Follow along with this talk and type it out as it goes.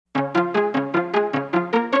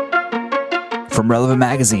From Relevant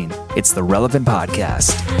Magazine, it's the Relevant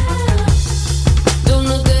Podcast. Don't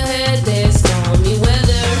look ahead, there's stormy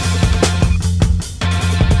weather.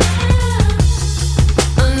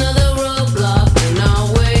 Another roadblock in our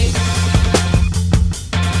way.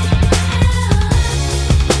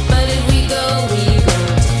 But if we go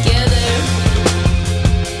together.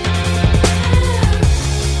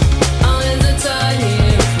 All is a tie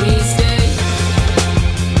here if we stay.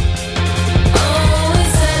 Oh, we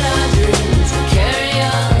set our dreams to carry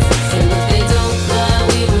us, and if they don't fly,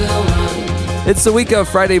 we will run. It's the week of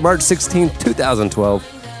Friday, March 16th, 2012,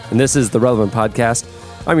 and this is the Relevant Podcast.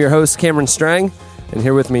 I'm your host, Cameron Strang, and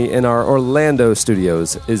here with me in our Orlando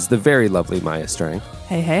studios is the very lovely Maya Strang.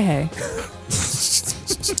 Hey, hey, hey.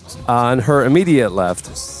 On her immediate left,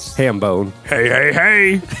 Hambone. Hey, hey,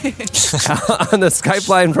 hey. On the Skype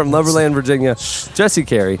line from Loverland, Virginia, Jesse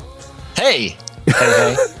Kari. Hey.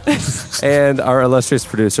 Hey, hey. And our illustrious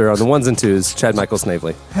producer on the ones and twos, Chad Michael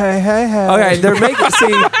Snavely. Hey, hey, hey. Okay,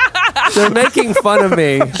 they're making fun of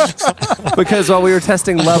me because while we were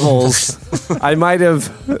testing levels, I might have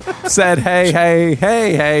said hey, hey,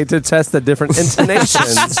 hey, hey to test the different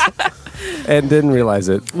intonations and didn't realize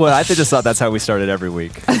it. Well, I just thought that's how we started every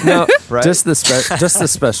week. No, Right? just the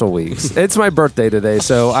special weeks. It's my birthday today,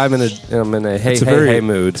 so I'm in a hey, hey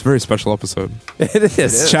mood. It's a very special episode. It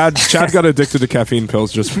is. Chad got addicted to caffeine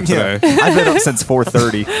pills just for today. I've been up since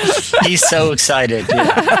 4:30. He's so excited.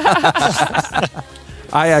 Yeah.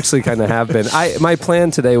 I actually kind of have been. My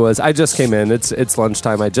plan today was I just came in. It's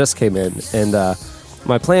lunchtime. I just came in, and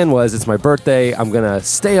my plan was it's my birthday. I'm gonna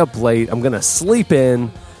stay up late. I'm gonna sleep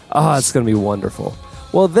in. Oh, it's gonna be wonderful.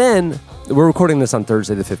 Well, then we're recording this on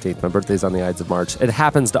Thursday the 15th. My birthday's on the Ides of March. It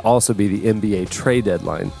happens to also be the NBA trade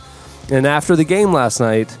deadline. And after the game last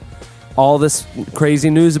night, all this crazy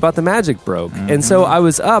news about the Magic broke. Mm-hmm. And so I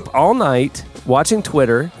was up all night watching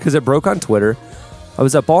Twitter because it broke on Twitter. I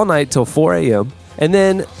was up all night till 4 a.m. And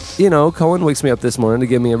then, Cohen wakes me up this morning to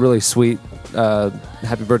give me a really sweet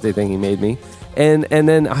happy birthday thing he made me. And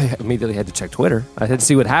then I immediately had to check Twitter. I had to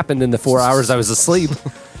see what happened in the 4 hours I was asleep.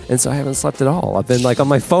 And so I haven't slept at all. I've been on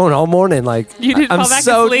my phone all morning. You didn't fall back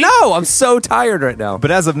asleep? No, I'm so tired right now.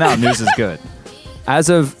 But as of now, news is good. As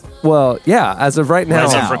of right now. As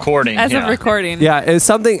of recording. As of recording. Yeah, it's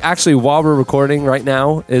something actually while we're recording right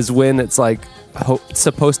now is when it's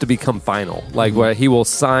supposed to become final. Where he will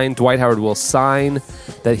sign, Dwight Howard will sign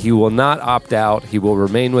that he will not opt out. He will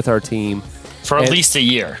remain with our team. For at least a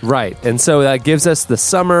year. Right. And so that gives us the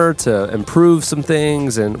summer to improve some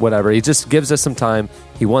things and whatever. He just gives us some time.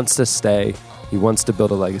 He wants to stay. He wants to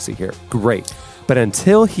build a legacy here. Great. But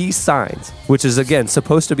until he signs, which is, again,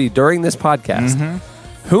 supposed to be during this podcast,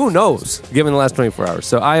 who knows, given the last 24 hours.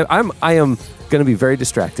 So I am going to be very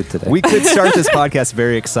distracted today. We could start this podcast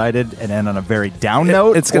very excited and end on a very down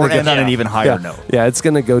note, it's gonna end on an even higher note. Yeah, it's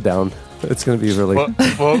going to go down. It's going to be really...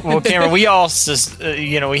 Well, Cameron, we all,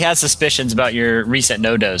 we had suspicions about your recent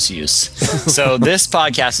no-dose use. So this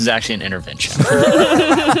podcast is actually an intervention.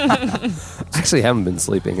 I actually haven't been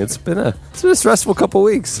sleeping. It's been a stressful couple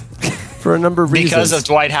weeks for a number of reasons. Because of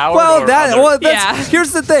Dwight Howard?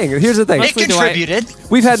 Here's the thing. It contributed.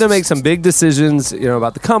 We've had to make some big decisions,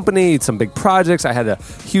 about the company, some big projects. I had a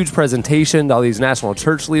huge presentation to all these national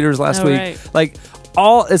church leaders last week. Right.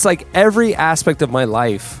 It's like every aspect of my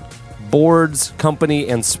life, boards, company,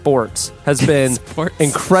 and sports has been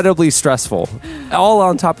incredibly stressful, all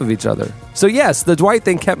on top of each other. So yes, the Dwight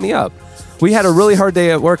thing kept me up. We had a really hard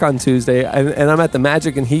day at work on Tuesday, and I'm at the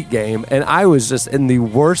Magic and Heat game, and I was just in the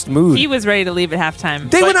worst mood. He was ready to leave at halftime.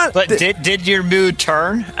 Did your mood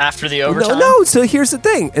turn after the overtime? No. So here's the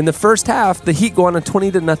thing. In the first half, the Heat go on a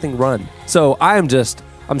 20-0 run. So I'm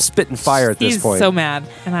spitting fire at this point. He's so mad.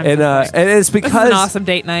 And it's because... This is an awesome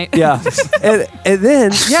date night. Yeah. and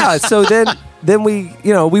then, so then we,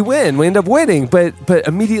 we win. We end up winning. But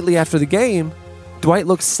immediately after the game, Dwight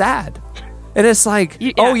looks sad. And it's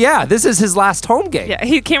this is his last home game.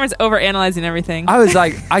 Yeah, Cameron's overanalyzing everything. I was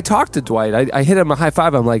like, I talked to Dwight. I hit him a high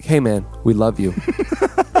five. I'm like, hey, man, we love you.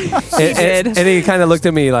 and he kind of looked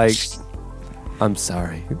at me like, I'm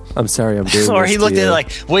sorry. I'm doing this. Or he looked at it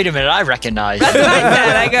like, wait a minute, I recognize you. That's what I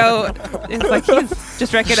said. I go, it's like he's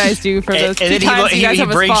just recognized you for those 2 times you guys he have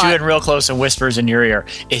brings fought. you in real close and whispers in your ear,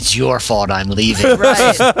 it's your fault I'm leaving.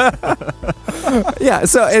 Right. Yeah.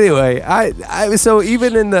 So anyway, so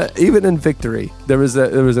even in victory, there was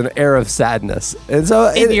an air of sadness, and so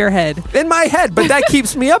in your head, in my head. But that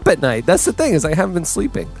keeps me up at night. That's the thing, is I haven't been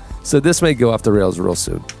sleeping. So this may go off the rails real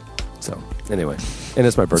soon. So anyway, and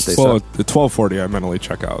it's my birthday. Well, so. at 12:40, I mentally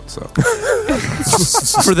check out. So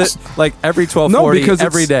for every 12:40,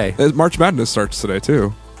 every day. March Madness starts today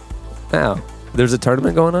too. Oh. There's a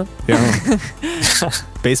tournament going on? Yeah.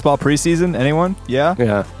 Baseball preseason? Anyone? Yeah?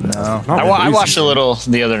 Yeah. No. I watched a little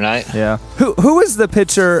the other night. Yeah. Who is the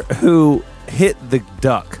pitcher who hit the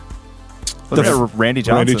duck? Was it Randy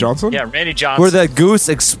Johnson? Randy Johnson? Yeah, Randy Johnson. Where the goose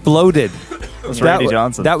exploded. It was Randy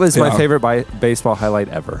Johnson. That was my Yeah. favorite baseball highlight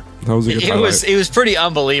ever. That was a good highlight. It was pretty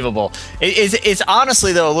unbelievable. It's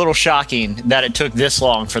honestly though a little shocking that it took this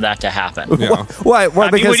long for that to happen. Yeah. Why? I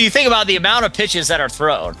mean, Because when you think about the amount of pitches that are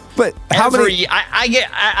thrown, but how many?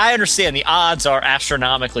 I understand the odds are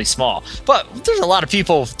astronomically small, but there's a lot of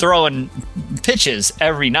people throwing pitches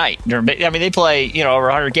every night. I mean, they play over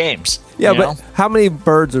 100 games. Yeah, you but know? how many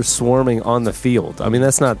birds are swarming on the field? I mean,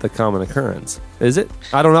 that's not the common occurrence, is it?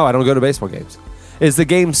 I don't know. I don't go to baseball games. Is the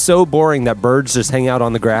game so boring that birds just hang out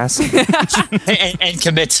on the grass? and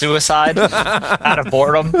commit suicide out of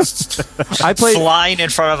boredom. I played. Flying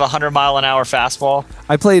in front of a 100-mile-an-hour fastball.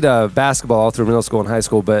 I played basketball all through middle school and high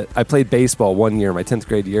school, but I played baseball one year, my 10th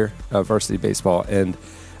grade year, varsity baseball. And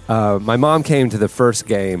my mom came to the first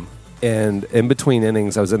game, and in between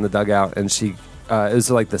innings, I was in the dugout, and she it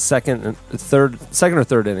was like the second or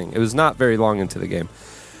third inning. It was not very long into the game.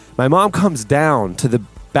 My mom comes down to the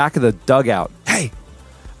back of the dugout. Hey,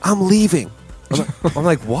 I'm leaving. I'm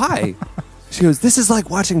like, why? She goes, this is like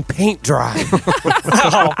watching paint dry.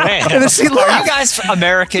 Oh man! And then she Are you laughed. guys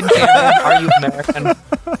American? Cameron? Are you American?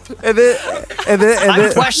 And then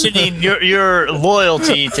I'm questioning your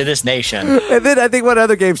loyalty to this nation. And then I think one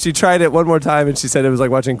other game, she tried it one more time, and she said it was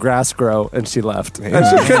like watching grass grow, and she left. And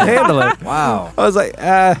she couldn't handle it. Wow. I was like,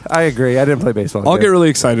 I agree. I didn't play baseball. I'll get really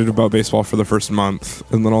excited about baseball for the first month,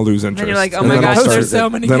 and then I'll lose interest. you're like, oh And my then I'll gosh, start- there's so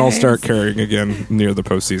many Then I'll games. start caring again near the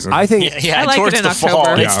postseason. I think Yeah, I like towards it in the October.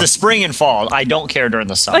 fall. It's Yeah. the spring and fall. I don't care during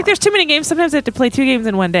the summer. Like, there's too many games. Sometimes I have to play 2 games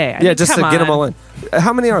in one day. I yeah, mean, just to come get them on. all in.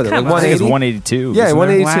 How many are there? Come Like on. I think it's 180? 182. Yeah, isn't it?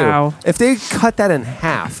 182. Wow. If they cut that in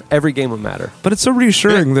half, every game would matter. but it's so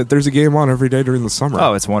reassuring that there's a game on every day during the summer.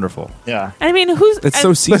 Oh, it's wonderful. yeah. I mean, who's It's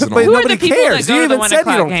so seasonal. But Who are nobody the people cares. that go You to the even 1 said you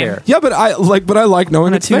o'clock don't game? care. Yeah, but I like knowing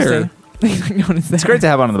on a it's there. Tuesday? It's great to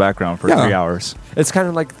have on in the background for Yeah. 3 hours. It's kind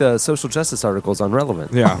of like the social justice articles on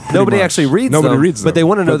Relevant. Yeah, pretty Nobody much. actually reads Nobody them, reads them, but they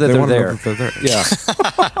want to know that they they're wanna there. know that they're there.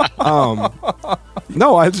 Yeah,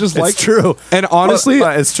 No, I just like it's true. And honestly,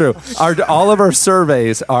 But it's true. All of our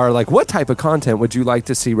surveys are like, what type of content would you like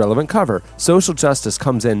to see Relevant cover? Social justice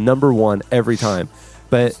comes in number 1 every time.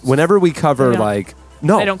 But whenever we cover, They don't- like,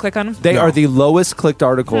 no, They don't click on them? They No. are the lowest clicked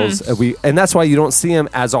articles. And that's why you don't see them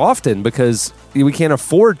as often, because we can't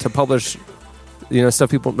afford to publish,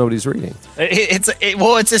 stuff nobody's reading. It's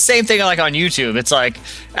the same thing like on YouTube. It's like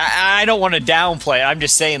I don't want to downplay it. I'm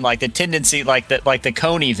just saying like the tendency, like the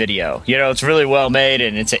Coney video. It's really well made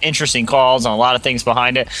and it's an interesting calls on a lot of things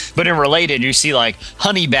behind it. But in related, you see like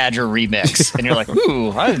Honey Badger remix, and you're like,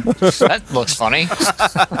 ooh, that looks funny.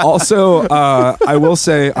 also, I will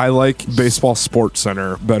say I like Baseball Sports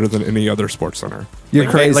Center better than any other sports center. You're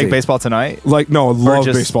crazy. Like Baseball Tonight? Like, no, I love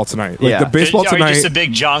just- Baseball Tonight. Like Yeah. the Baseball Are you Tonight, just a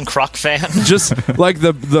big John Kruk fan? just like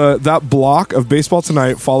that block of Baseball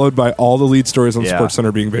Tonight, followed by all the lead stories on Yeah. Sports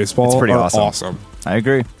Center being baseball. It's pretty are awesome. I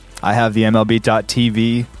agree. I have the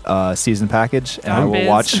MLB.TV season package, and Darn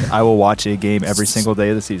biz. I will watch a game every single day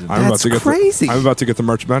of the season. I'm That's about to get crazy. I'm about to get the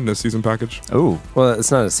March Madness season package. Ooh. Well,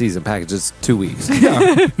 it's not a season package. It's 2 weeks.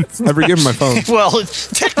 Yeah, every game on my phone. Well,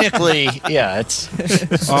 technically, yeah. It's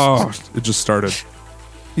Oh, it just started.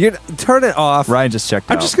 You turn it off. Ryan just checked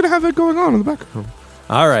out. I'm just gonna have it going on in the background.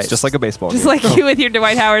 All right. Just like a baseball Just game. like you with your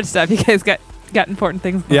Dwight Howard stuff. You guys got important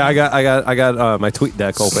things. Yeah, I got my tweet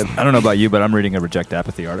deck open. I don't know about you, but I'm reading a Reject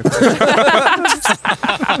Apathy article. All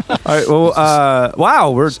right. Well,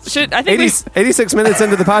 wow, we're I think 86 minutes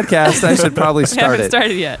into the podcast. I should probably we start haven't it.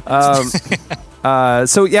 started yet.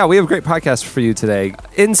 So yeah, we have a great podcast for you today.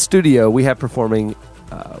 In studio, we have performing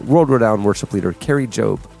world-renowned worship leader Kari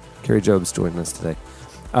Jobe. Kari Jobe's joining us today.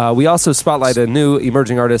 We also spotlight a new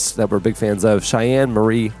emerging artist that we're big fans of, Cheyenne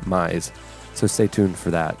Marie Mize. So stay tuned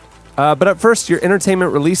for that. But up first, your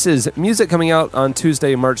entertainment releases music coming out on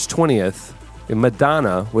Tuesday, March 20th.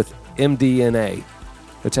 Madonna with MDNA,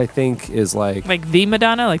 which I think is like Like the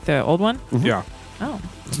Madonna, like the old one? Yeah. Oh.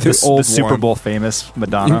 the old Super one. Bowl famous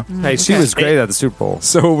Madonna. hey, she was great at the Super Bowl.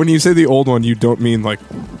 So when you say the old one, you don't mean like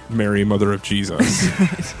Mary, Mother of Jesus.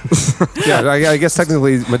 Yeah, I guess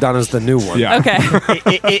technically Madonna's the new one. Yeah.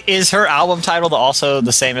 Okay. is her album title also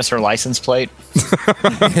the same as her license plate?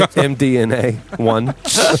 MDNA 1.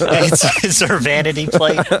 It's her vanity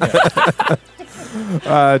plate.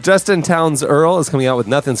 Justin Towns Earl is coming out with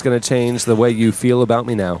Nothing's Gonna Change the Way You Feel About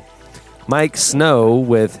Me Now. Mike Snow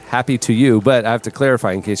with Happy to You, but I have to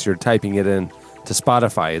clarify in case you're typing it in to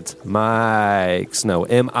Spotify. It's Mike Snow,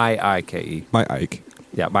 Miike. My Ike.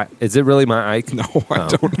 Yeah, is it really my Ike? No, I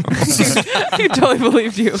don't know. He totally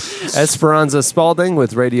believed you. Esperanza Spalding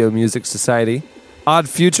with Radio Music Society. Odd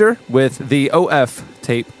Future with the OF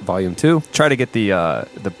tape, Volume 2. Try to get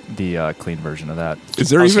the clean version of that.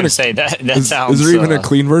 Is there I was even going a, to say that sounds. is there even a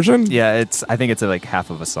clean version? Yeah, I think it's like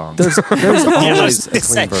half of a song. There's always a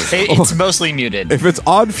clean version. It's mostly muted. If it's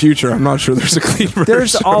Odd Future, I'm not sure there's a clean version.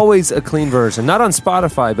 There's always a clean version. Not on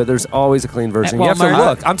Spotify, but there's always a clean version. At You have to Walmart.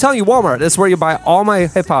 look. I'm telling you, Walmart. That's where you buy all my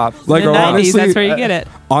hip hop. Like, In the 90s, honestly, that's where you get it.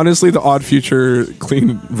 honestly, the Odd Future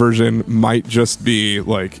clean version might just be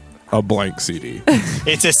like a blank CD.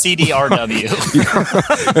 It's a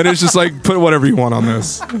CDRW. And it's just like, put whatever you want on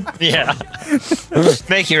this. Yeah.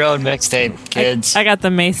 Make your own mixtape, kids. I got the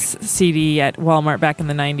Mace CD at Walmart back in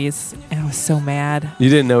the 90s, and I was so mad. You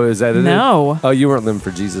didn't know it was edited? No. Oh, you weren't living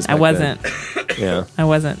for Jesus. I back wasn't. then. Yeah. I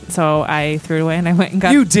wasn't. So I threw it away, and I went and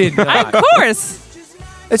got. You did not. Of course.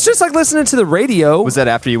 It's just like listening to the radio. Was that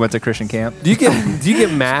after you went to Christian camp? Do you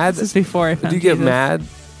get mad? This is before I found Do you get Jesus. mad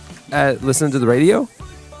at listening to the radio?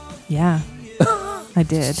 Yeah, I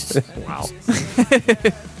did.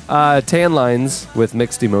 Tan lines with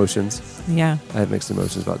mixed emotions. Yeah. I had mixed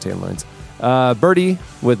emotions about tan lines. Birdie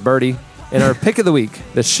with Birdie. And our pick of the week,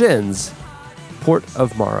 the Shins, Port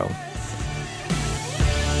of Morrow.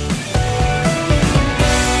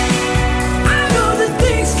 I know that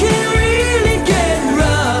things can really get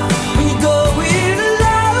rough when you go it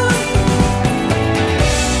alone.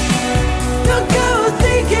 Don't go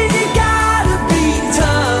thinking you gotta be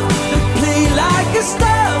tough, but play like a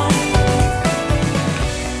stone.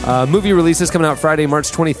 Movie releases coming out Friday,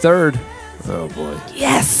 March 23rd. Oh, boy.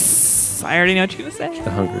 Yes. I already know what you're gonna say.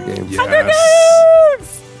 The Hunger Games.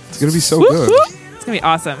 Yes. It's going to be so Whoop, good. whoop. It's gonna be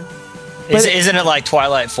awesome. Isn't it like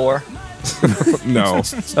Twilight 4 No.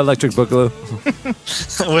 Electric Boogaloo.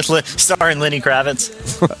 starring Lenny Kravitz?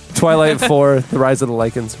 Twilight 4, The Rise of the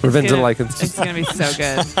Lycans. Revenge of the Lycans. It's gonna be so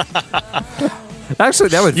good. Actually,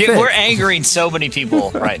 that would fit. We're angering so many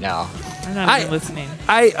people right now. I'm not even listening.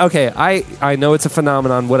 I know it's a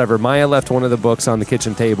phenomenon, whatever. Maya left one of the books on the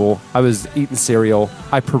kitchen table. I was eating cereal.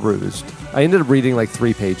 I perused. I ended up reading like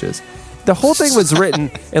 3 pages. The whole thing was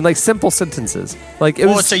written in like simple sentences. Like it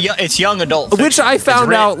was, it's young adult fiction. Which I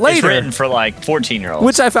found out later. It's written for like 14-year-olds.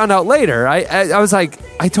 which I found out later. I was like,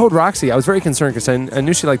 I told Roxy, I was very concerned because I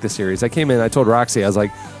knew she liked the series. I came in, I told Roxy, I was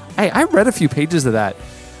like, hey, I read a few pages of that.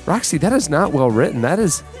 Roxy, that is not well written. That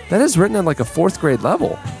is written at like a 4th grade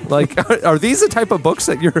level. Like, are these the type of books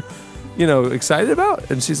that you're, excited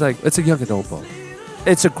about? And she's like, it's a young adult book.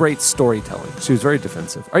 It's a great storytelling. She was very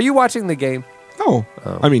defensive. Are you watching the game? Oh.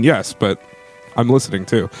 I mean, yes, but I'm listening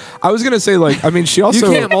too. I was going to say, like, I mean, she also.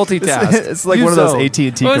 You can't multitask. It's like You one of those zone.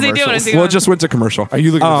 AT&T What was he commercials. doing? Is he Well, going- it just went to commercial. Are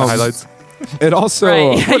you looking at the highlights? It also.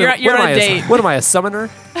 Right. You're What am on I, a date. What am I, a summoner?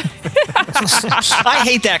 I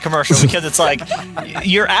hate that commercial because it's like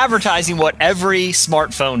you're advertising what every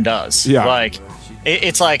smartphone does. Yeah. Like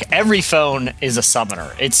it's like every phone is a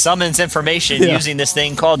summoner. It summons information using this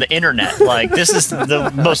thing called the internet. Like this is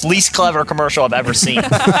the most least clever commercial I've ever seen.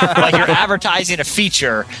 Like you're advertising a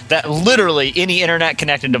feature that literally any internet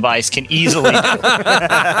connected device can easily do.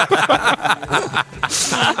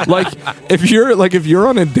 Like if you're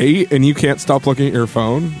on a date and you can't stop looking at your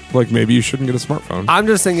phone, like maybe you shouldn't get a smartphone. I'm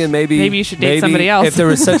just thinking maybe you should date somebody else. If there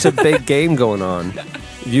was such a big game going on,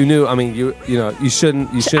 you knew. I mean, you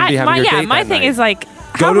shouldn't be having your date. My that thing night. is like,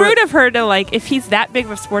 Go how to rude it- of her to like, if he's that big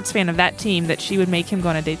of a sports fan of that team, that she would make him go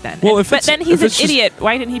on a date then. Well, And- if but it's- then if he's an it's just- idiot.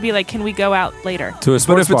 Why didn't he be like, can we go out later? to a But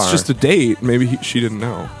sports if it's bar. just a date, maybe she didn't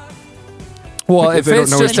know. well, if if they don't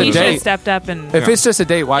it's know just each a And he other. should have date, stepped up and. if it's just a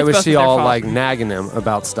date, why It's was both she of their all fault. like nagging him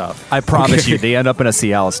about stuff? I promise you, they end up in a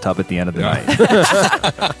Cialis tub at the end of the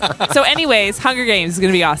night. So, anyways, Hunger Games is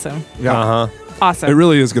gonna be awesome. Yeah. Uh-huh. Awesome. It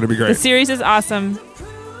really is going to be The great. series is awesome.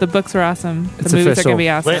 The books were awesome. The It's movies are official. gonna be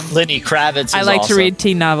awesome. Lenny Kravitz is I like awesome. to read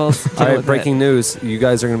teen novels. All right, breaking news. You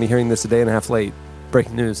guys are going to be hearing this a day and a half late.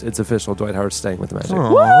 Breaking news. It's official. Dwight Howard's staying with the Magic.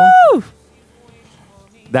 Woo!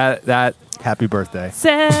 That Happy birthday.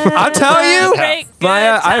 I'm telling you, Celebrate good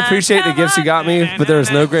Maya, I times. appreciate the gifts you got me, but there is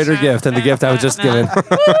no greater gift than the gift I was just given.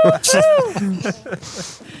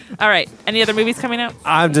 All right. Any other movies coming out?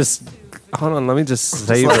 I'm just. Hold on, let me just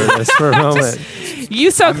savor this for a moment.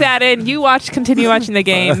 You soak that in. You continue watching the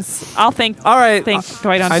games. I'll thank All right,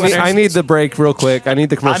 Dwight on I Twitter. need the break real quick. I need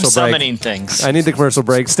the I'm commercial break. summoning things. I need the commercial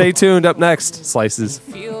break. Stay tuned. Up next, Slices.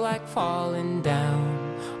 Feel like falling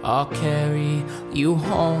down. I'll carry you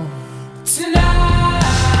home tonight.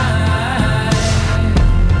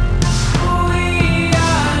 We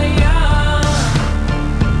are young,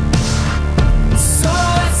 so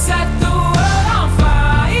let's set the world on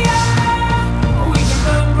fire. We can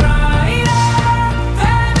burn brighter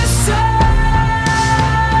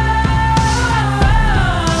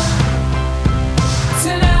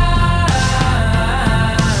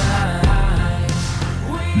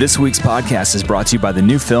This week's podcast is brought to you by the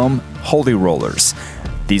new film, Holy Rollers.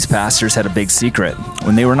 These pastors had a big secret.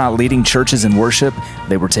 When they were not leading churches in worship,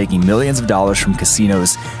 they were taking millions of dollars from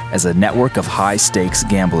casinos as a network of high-stakes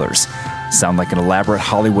gamblers. Sound like an elaborate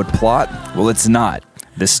Hollywood plot? Well, it's not.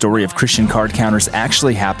 This story of Christian card counters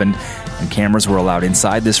actually happened, and cameras were allowed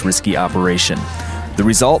inside this risky operation. The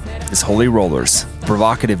result is Holy Rollers, a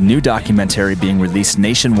provocative new documentary being released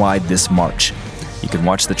nationwide this March. You can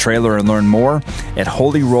watch the trailer and learn more at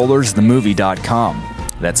holyrollersthemovie.com.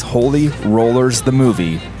 That's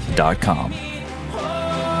holyrollersthemovie.com.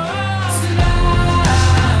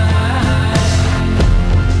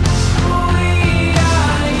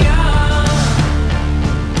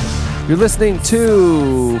 You're listening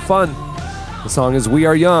to Fun. The song is We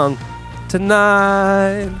Are Young.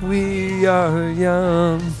 Tonight we are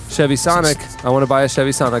young. Chevy Sonic. I want to buy a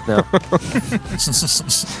Chevy Sonic now.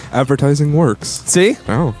 Advertising works. See?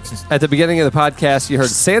 Oh. At the beginning of the podcast, you heard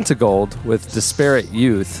Santa Gold with Disparate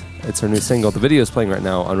Youth. It's her new single. The video is playing right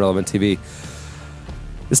now on Relevant TV.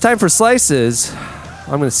 It's time for Slices.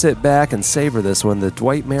 I'm going to sit back and savor this one. The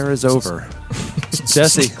Dwight Mare is over.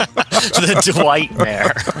 Jesse. The Dwight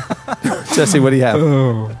Mare. Jesse, what do you have?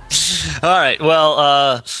 All right.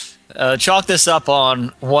 Well, chalk this up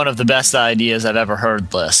on one of the best ideas I've ever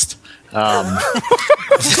heard list. Let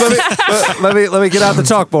me get out the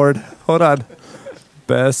chalkboard. Hold on.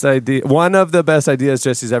 Best idea. One of the best ideas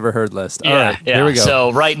Jesse's ever heard list. All right, here we go.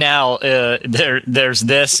 So right now, there's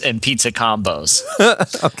this and pizza combos.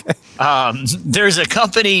 Okay. There's a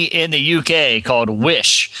company in the UK called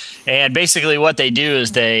Wish. And basically what they do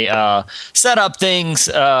is they set up things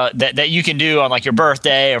that you can do on like your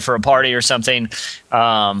birthday or for a party or something.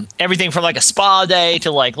 Everything from like a spa day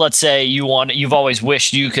to like, let's say you've always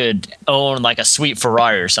wished you could own like a sweet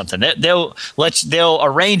Ferrari or something. They'll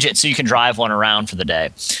arrange it so you can drive one around for the day.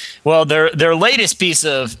 Well, their latest piece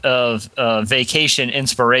of vacation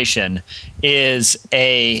inspiration is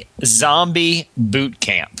a zombie boot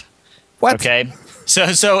camp. What? Okay. So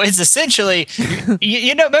it's essentially,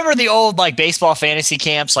 you know, remember the old like baseball fantasy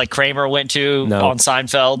camps like Kramer went to on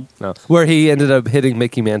Seinfeld? No. Where he ended up hitting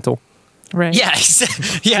Mickey Mantle. Right. Yeah,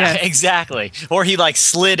 exactly. Or he like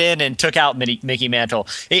slid in and took out Mickey Mantle.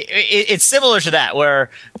 It's similar to that, where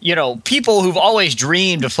you know people who've always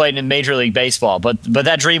dreamed of playing in Major League Baseball, but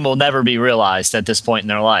that dream will never be realized at this point in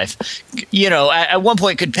their life. You know, at one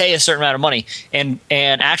point could pay a certain amount of money and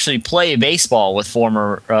actually play baseball with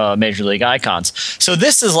former Major League icons. So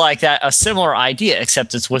this is like that, a similar idea,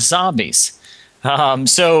 except it's with zombies.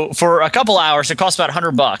 So for a couple hours, it costs about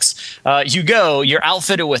 $100. You're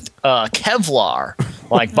outfitted with Kevlar,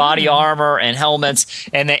 like body armor and helmets,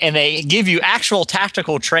 and they give you actual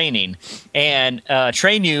tactical training and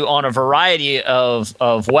train you on a variety of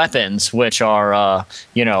weapons, which are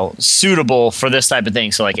suitable for this type of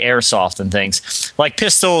thing. So like airsoft and things, like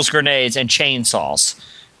pistols, grenades, and chainsaws.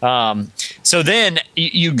 So then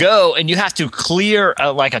you go and you have to clear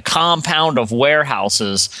like a compound of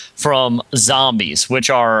warehouses from zombies, which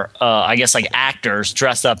are, I guess, like actors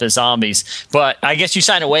dressed up as zombies. But I guess you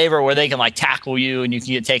sign a waiver where they can like tackle you and you can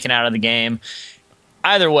get taken out of the game.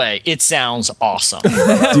 Either way, it sounds awesome.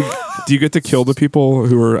 Do you get to kill the people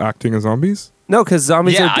who are acting as zombies? No, because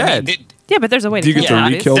zombies are dead. Yeah, but there's a way to Do you get kill to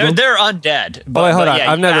re-kill them? They're undead. But, wait, hold on.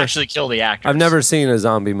 Yeah, I've never actually kill the actors. I've never seen a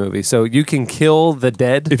zombie movie, so you can kill the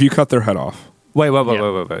dead. If you cut their head off. Wait.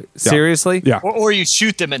 Seriously? Yeah. Or you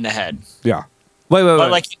shoot them in the head. Yeah. Wait.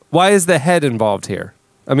 like- Why is the head involved here?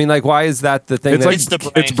 I mean, like, why is that the thing? It's that like It's the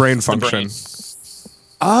brain. it's brain It's the function. brain.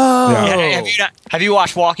 oh, Yeah, have you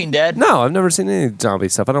watched Walking Dead? no, I've never seen any zombie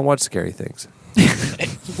stuff. I don't watch scary things.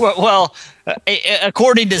 Well,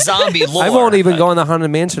 according to zombie lore, I won't even go on the Haunted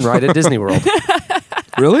Mansion ride at Disney World.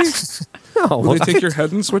 Really? No. Will they take your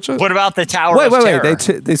head and switch it? What about the Tower Wait. of Terror?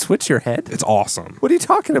 They switch your head? It's awesome. What are you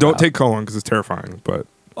talking about? Don't take Cohen because it's terrifying. But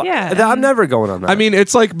Yeah. I'm never going on that. I mean,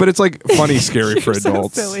 it's like funny, scary for You're so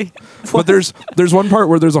adults. silly. But there's one part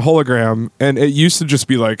where there's a hologram, and it used to just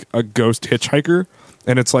be like a ghost hitchhiker,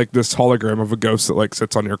 and it's like this hologram of a ghost that like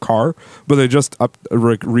sits on your car. But they just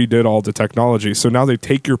redid all the technology, so now they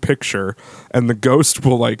take your picture, and the ghost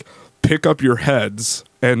will like pick up your heads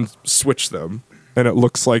and switch them, and it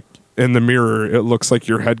looks like in the mirror, it looks like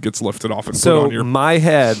your head gets lifted off and put on your. My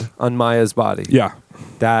head on Maya's body. Yeah.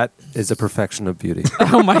 That is a perfection of beauty.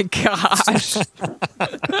 Oh my gosh.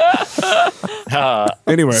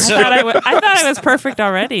 Anyway, I thought I was perfect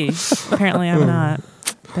already. Apparently I'm not.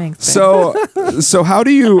 Thanks. babe. so how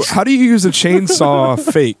do you use a chainsaw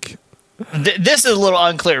fake This is a little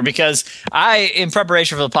unclear because I, in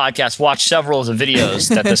preparation for the podcast, watched several of the videos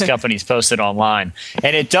that this company's posted online,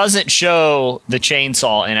 and it doesn't show the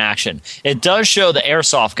chainsaw in action. It does show the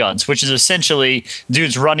airsoft guns, which is essentially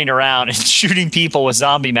dudes running around and shooting people with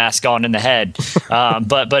zombie masks on in the head.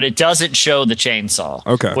 But it doesn't show the chainsaw.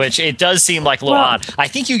 Okay. Which it does seem like a little odd. I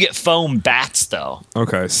think you get foam bats though.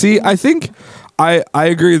 Okay. See, I think I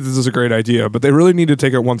agree this is a great idea, but they really need to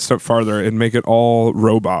take it one step farther and make it all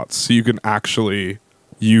robots so you can actually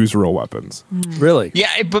use real weapons. Really?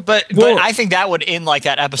 Yeah, but I think that would end like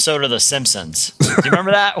that episode of The Simpsons. Do you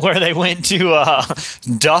remember that where they went to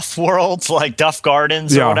Duff Worlds, like Duff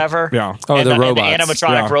Gardens or whatever? Yeah. Oh, and the robots. And the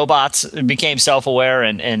animatronic robots became self-aware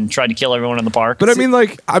and tried to kill everyone in the park. But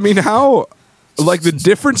I mean, how, like, the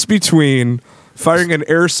difference between firing an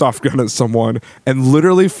airsoft gun at someone and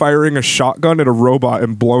literally firing a shotgun at a robot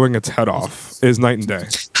and blowing its head off is night and day.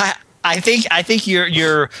 I think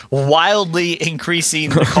you're wildly increasing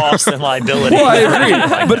the cost and liability. Well, I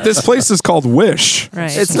agree, but this place is called Wish.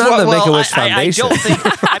 Right. It's not the Make-A-Wish Foundation. I don't think.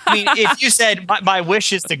 I mean, if you said my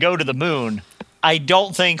wish is to go to the moon, I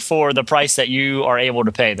don't think for the price that you are able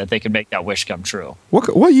to pay that they can make that wish come true.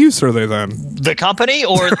 What use are they then? The company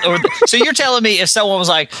or so you're telling me if someone was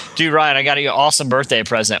like, dude, Ryan, I got you an awesome birthday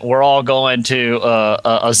present. We're all going to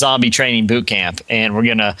a zombie training boot camp and we're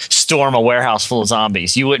gonna storm a warehouse full of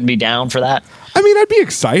zombies. You wouldn't be down for that? I mean, I'd be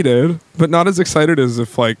excited, but not as excited as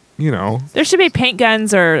if, like, you know. There should be paint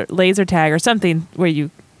guns or laser tag or something where you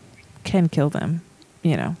can kill them.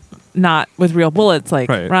 You know, not with real bullets like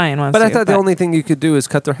Ryan wants. But to. I thought the only thing you could do is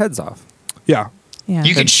cut their heads off. Yeah. Yeah.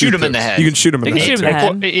 You can shoot them in the head. You can shoot them in the shoot head.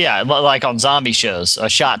 'em in the head. Yeah, like on zombie shows, a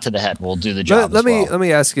shot to the head will do the job. Let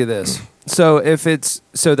me ask you this. So if it's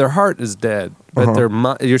their heart is dead, but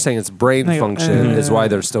you're saying it's brain function is why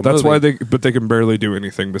they're still That's moving. why they can barely do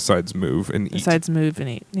anything besides move and eat. Besides move and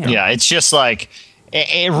eat. Yeah, it's just like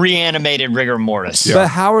a reanimated rigor mortis. Yeah. But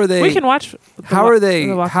how are they? We can watch. How are they?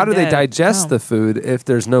 The Walking How do they Dead. digest Oh. the food if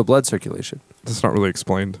there's no blood circulation? That's not really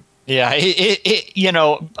explained. Yeah, you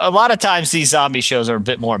know, a lot of times these zombie shows are a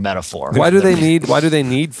bit more metaphor. Why do they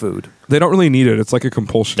need food? They don't really need it. It's like a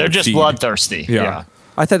compulsion. They're to just feed. bloodthirsty. Yeah.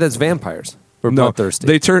 I thought that's vampires. We're No, bloodthirsty.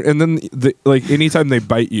 they turn, and then like anytime they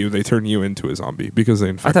bite you, they turn you into a zombie because they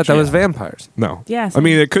infect I thought that you. was vampires. No. Yes. I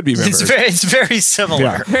mean, it could be vampires. It's very similar.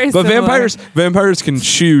 Yeah. Very But similar. vampires can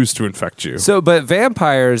choose to infect you. But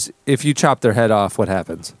vampires, if you chop their head off, what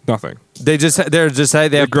happens? Nothing. They have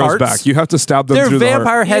It grows parts? back. You have to stab them Their through vampire the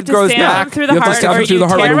heart. You have head to grows stab back. them through the You have to heart, stab or them through you the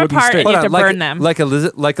heart tear with a them wooden apart stake. and you have to like burn them.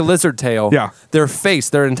 like a lizard tail. Yeah. Their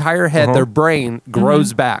face, their entire head, their brain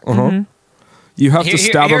grows back. You have to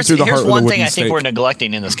stab them through the heart Here's with a one wooden thing I think stake. we're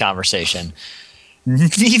neglecting in this conversation.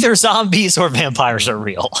 Neither zombies or vampires are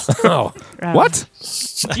real. Oh, what?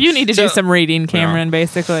 You need to do some reading, Cameron.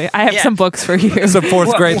 Basically, I have some books for you. Some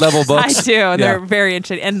fourth grade level books. I do, and they're very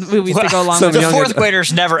interesting, and movies that go along Some with The it. young- fourth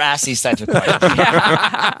graders never ask these types of questions.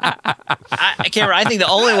 Cameron, I think the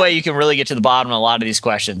only way you can really get to the bottom of a lot of these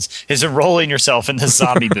questions is enrolling yourself in the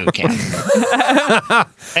zombie boot camp.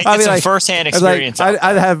 And get some firsthand experience. I'd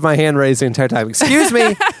have my hand raised the entire time. Excuse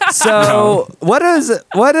me. So what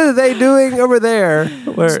are they doing over there?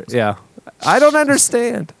 Yeah. I don't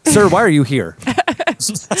understand. Sir, why are you here?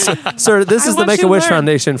 Sir, this is the want you to Make-A-Wish learn.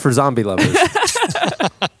 Foundation for zombie lovers.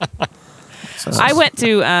 I went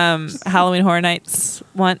to Halloween Horror Nights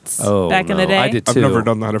once back in the day. I did too. I've never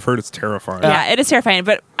done that. I've heard it's terrifying. Yeah, it is terrifying.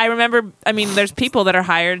 But I remember, there's people that are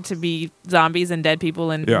hired to be zombies and dead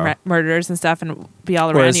people and murderers and stuff and be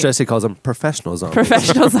all Or around as you. Jesse calls them, professional zombies.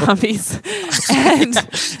 Professional zombies. And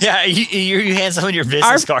Yeah, you hand someone your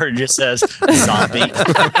business card and it just says zombie.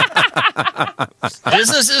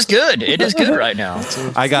 Business is good. It is good right now.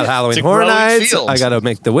 I got Halloween it's a Horror growing Nights. field. I got to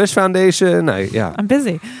make the Wish Foundation. I'm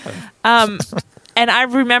busy. And I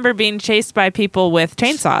remember being chased by people with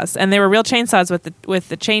chainsaws, and they were real chainsaws with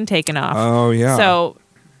the chain taken off. Oh, yeah. So,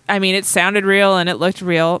 it sounded real and it looked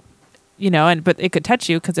real, but it could touch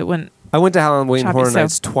you because it wouldn't. I went to Halloween Choppy, Horror so-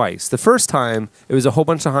 Nights twice. The first time, it was a whole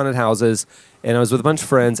bunch of haunted houses, and I was with a bunch of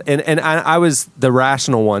friends, and I was the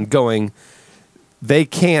rational one going, they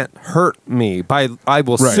can't hurt me. I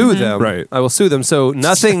will sue them. Right. I will sue them. So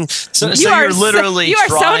nothing. So You are you're literally you are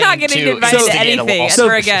so trying not getting to invited to instigate a anything lawsuit.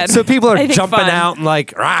 ever again. So people are Anything jumping fun. out and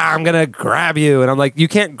like, I'm gonna grab you, and I'm like, you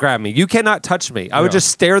can't grab me. You cannot touch me. I would Yeah. just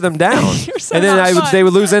stare them down, You're so and then not fun. they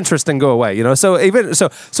would lose interest and go away. So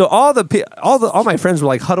all my friends were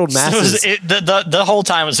like huddled masses. The whole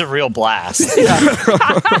time was a real blast.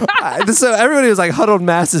 So everybody was like huddled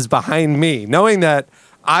masses behind me, knowing that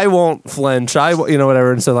I won't flinch.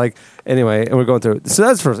 Whatever. And so like, anyway, and we're going through. So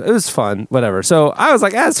that's first. It was fun, whatever. So I was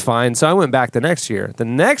like, that's fine. So I went back the next year. The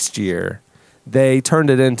next year, they turned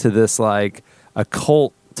it into this like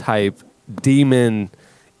occult type demon,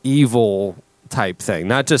 evil type thing.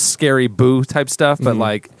 Not just scary boo type stuff, but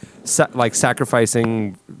like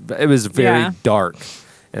sacrificing. It was very dark.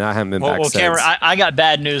 And I haven't been back since. Cameron, I got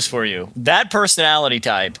bad news for you. That personality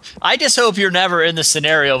type, I just hope you're never in the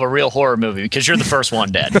scenario of a real horror movie because you're the first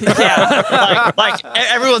one dead. like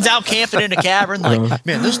everyone's out camping in a cavern. Like,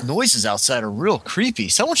 man, those noises outside are real creepy.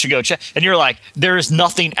 Someone should go check. And you're like, there is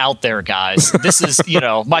nothing out there, guys. This is,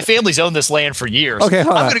 my family's owned this land for years. Okay, I'm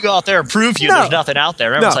going to go out there and prove to you there's nothing out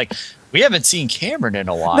there. Everyone's like, we haven't seen Cameron in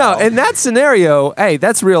a while. No, in that scenario, hey,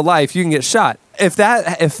 that's real life. You can get shot. If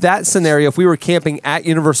that scenario, if we were camping at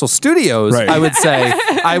Universal Studios, I would say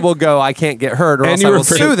I will go. I can't get hurt, or else I will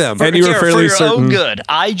sue them. And you were fairly for your certain. own good.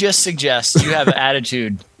 I just suggest you have an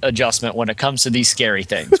attitude adjustment when it comes to these scary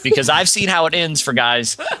things, because I've seen how it ends for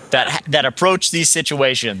guys that approach these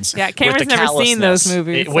situations. Yeah, Cameron's never seen those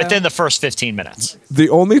movies within the first 15 minutes. The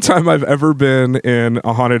only time I've ever been in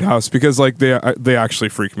a haunted house, because like they actually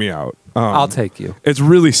freak me out. I'll take you. It's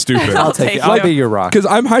really stupid. I'll take you. I'll be your rock. Because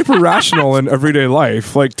I'm hyper rational in everyday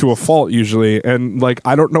life, like to a fault usually, and like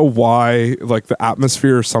I don't know why, like the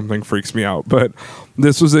atmosphere or something freaks me out. But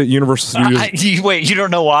this was at Universal Studios. Wait, you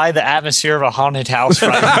don't know why the atmosphere of a haunted house? I'm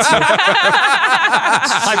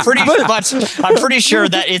pretty sure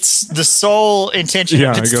that it's the sole intention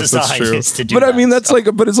of its design is to do. But I mean, it's like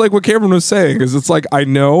what Cameron was saying is it's like I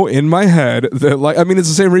know in my head that like I mean it's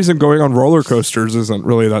the same reason going on roller coasters isn't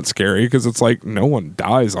really that scary because it's like no one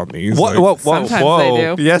dies on these. Sometimes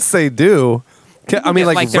they do. Yes, they do. I mean,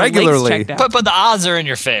 like regularly. But the odds are in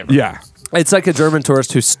your favor. Yeah. It's like a German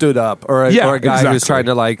tourist who stood up, or a guy who's trying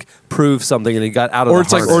to like prove something and he got out of the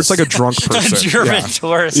harness. Or it's like a drunk person. A German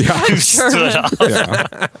tourist who stood up.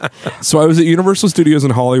 Yeah. So I was at Universal Studios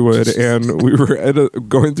in Hollywood, and we were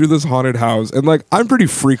going through this haunted house, and like I'm pretty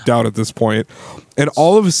freaked out at this point, and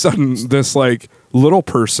all of a sudden this like little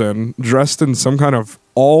person dressed in some kind of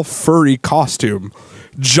all furry costume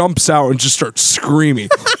jumps out and just starts screaming.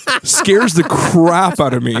 Scares the crap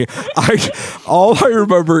out of me. All I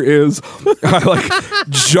remember is I like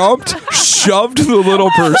jumped, shoved the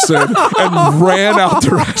little person, and ran out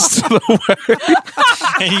the rest of the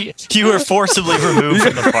way. You were forcibly removed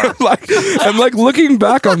from the park. And looking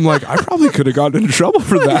back, I'm like, I probably could have gotten in trouble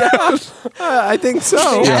for that. I think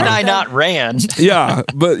so. Had I not ran.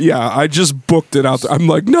 I just booked it out there. I'm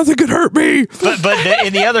like, nothing could hurt me. But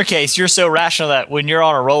in the other case, you're so rational that when you're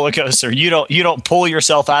on a roller coaster, you don't pull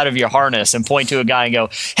yourself out of your harness and point to a guy and go,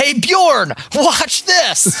 "Hey Bjorn, watch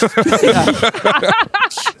this."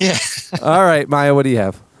 Yeah. All right, Maya, what do you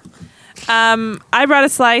have? I brought a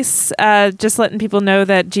slice, just letting people know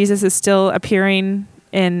that Jesus is still appearing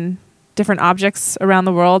in different objects around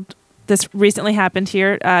the world. This recently happened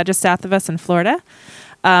here, just south of us in Florida.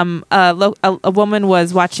 A woman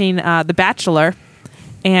was watching The Bachelor,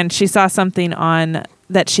 and she saw something on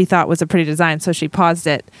that she thought was a pretty design, so she paused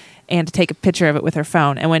it and to take a picture of it with her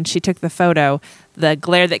phone. And when she took the photo, the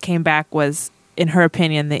glare that came back was, in her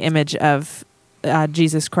opinion, the image of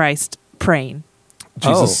Jesus Christ praying.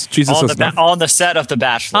 Jesus on the set of The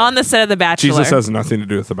Bachelor. On the set of The Bachelor. Jesus has nothing to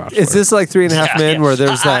do with The Bachelor. Is this like 3.5 Men where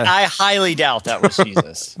there's that? I highly doubt that was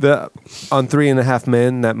Jesus. On 3.5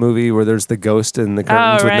 Men, that movie where there's the ghost in the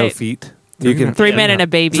curtains with no feet. You can 3 Men and a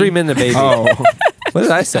Baby. 3 Men and a Baby. Oh. What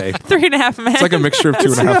did I say? 3.5 Men. It's like a mixture of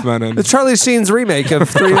 2.5 Men and the Charlie Sheen's remake of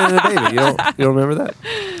 3 Men and a Baby. You don't remember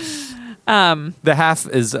that? The half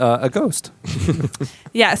is a ghost.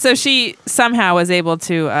 Yeah, so she somehow was able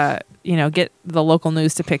to get the local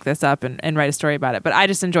news to pick this up and write a story about it. But I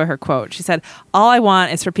just enjoy her quote. She said, "All I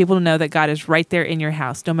want is for people to know that God is right there in your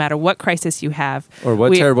house, no matter what crisis you have. Or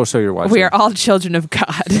what terrible show you're watching. We are all children of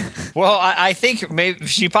God." Well, I think maybe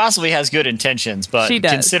she possibly has good intentions, but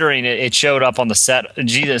considering it showed up on the set,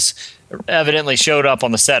 Jesus evidently showed up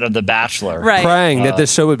on the set of The Bachelor. Right. Praying that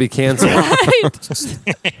this show would be canceled.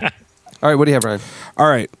 Right. All right, what do you have, Ryan? All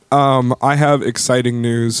right. I have exciting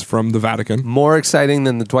news from the Vatican. More exciting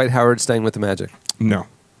than the Dwight Howard staying with the Magic? No.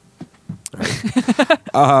 That's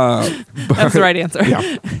the right answer.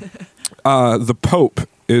 Yeah. The Pope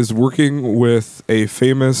is working with a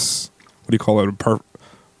famous, what do you call it, a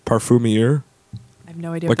parfumier? I have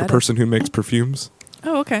no idea like what a person who makes perfumes.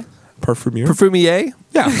 Oh, okay. Parfumier? Perfumier?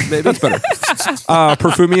 Yeah, maybe that's better.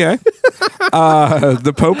 Perfumier.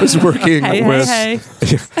 The Pope is working with a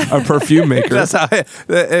perfume maker. That's how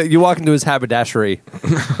you walk into his haberdashery,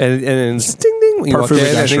 and it's ding ding when you walk in.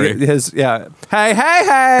 Parfumadashery.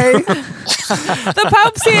 Hey. The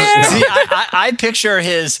Pope's here. See, I picture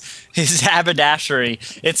his haberdashery.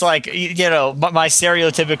 It's like, my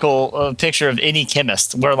stereotypical picture of any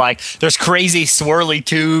chemist, where like there's crazy swirly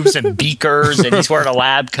tubes and beakers, and he's wearing a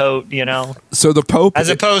lab coat. So the Pope, as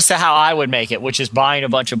opposed to how I would make it, which is buying a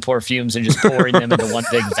bunch of perfumes and just pouring them into one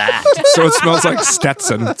big vat. so it smells like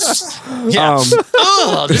Stetson. Yeah.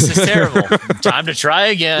 Oh, this is terrible. Time to try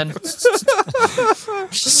again.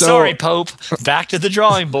 Sorry, Pope. Back to the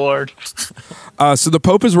drawing board. So the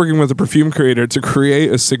Pope is working with a perfume creator to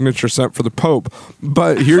create a signature scent for the Pope.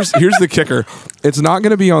 But here's the kicker. It's not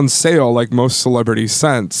going to be on sale like most celebrity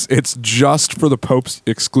scents. It's just for the Pope's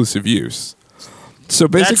exclusive use. So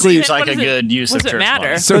basically, that seems like a good use of does it church matter?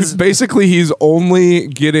 money. So basically, he's only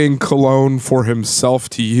getting cologne for himself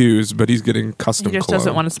to use, but he's getting custom He just cologne.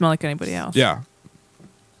 doesn't want to smell like anybody else. Yeah.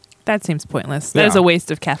 That seems pointless. That Yeah. is a waste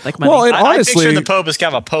of Catholic money. Well, and I honestly, picture the Pope as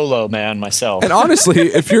kind of a polo man myself. and honestly,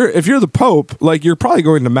 if you're the Pope, like you're probably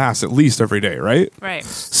going to mass at least every day, right? right.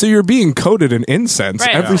 So you're being coated in incense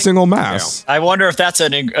Right. every Yeah. sinit's mass. I wonder if that's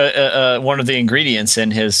one of the ingredients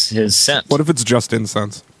in his scent. What if it's just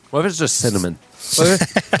incense? What if it's just cinnamon?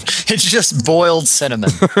 It's just boiled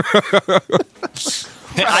cinnamon.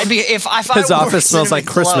 I'd be if I His wore office smells cinnamon like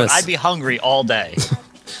Christmas. cologne, I'd be hungry all day.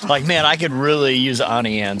 Like, man, I could really use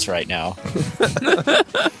Auntie Anne's right now.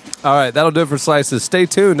 All right, that'll do it for Slices. Stay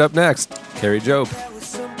tuned. Up next, Kari Jobe. There was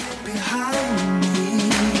something behind me.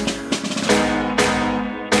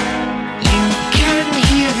 You can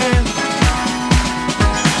hear them.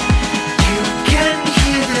 You can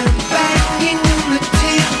hear them banging on the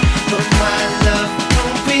tin. But my love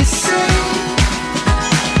won't be safe.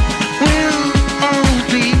 We'll all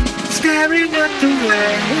be staring at the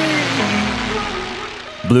rain.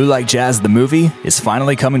 Blue Like Jazz the movie is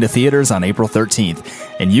finally coming to theaters on April 13th,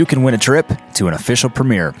 and you can win a trip to an official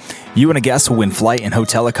premiere. You and a guest will win flight and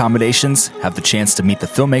hotel accommodations, have the chance to meet the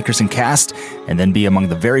filmmakers and cast, and then be among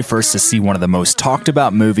the very first to see one of the most talked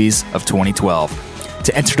about movies of 2012.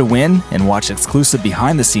 To enter to win and watch exclusive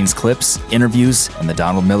behind-the-scenes clips, interviews, and the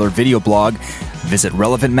Donald Miller video blog, visit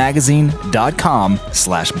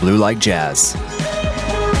relevantmagazine.com/Blue Like Jazz.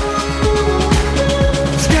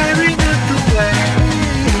 Staring at the way.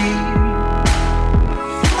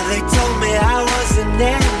 They told me I wasn't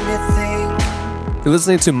anything. You're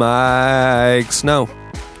listening to Mike Snow.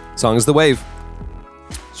 Song is The Wave.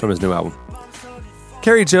 It's from his new album.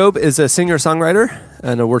 Kari Jobe is a singer-songwriter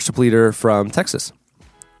and a worship leader from Texas.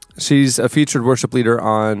 She's a featured worship leader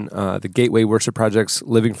on the Gateway Worship Project's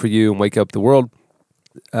Living for You and Wake Up the World.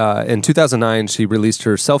 In 2009, she released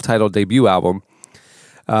her self-titled debut album.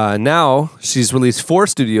 Now, she's released 4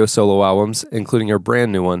 studio solo albums, including her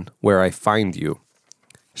brand new one, Where I Find You.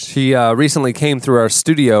 She recently came through our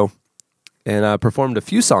studio and performed a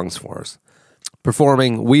few songs for us.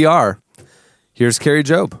 Performing We Are. Here's Kari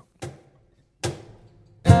Jobe.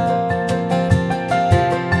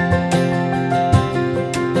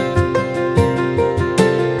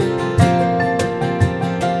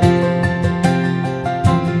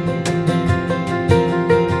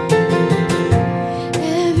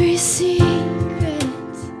 Every secret,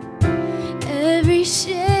 every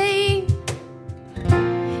shame,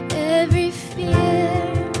 every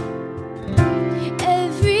fear,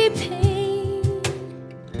 every pain,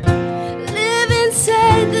 live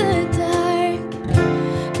inside the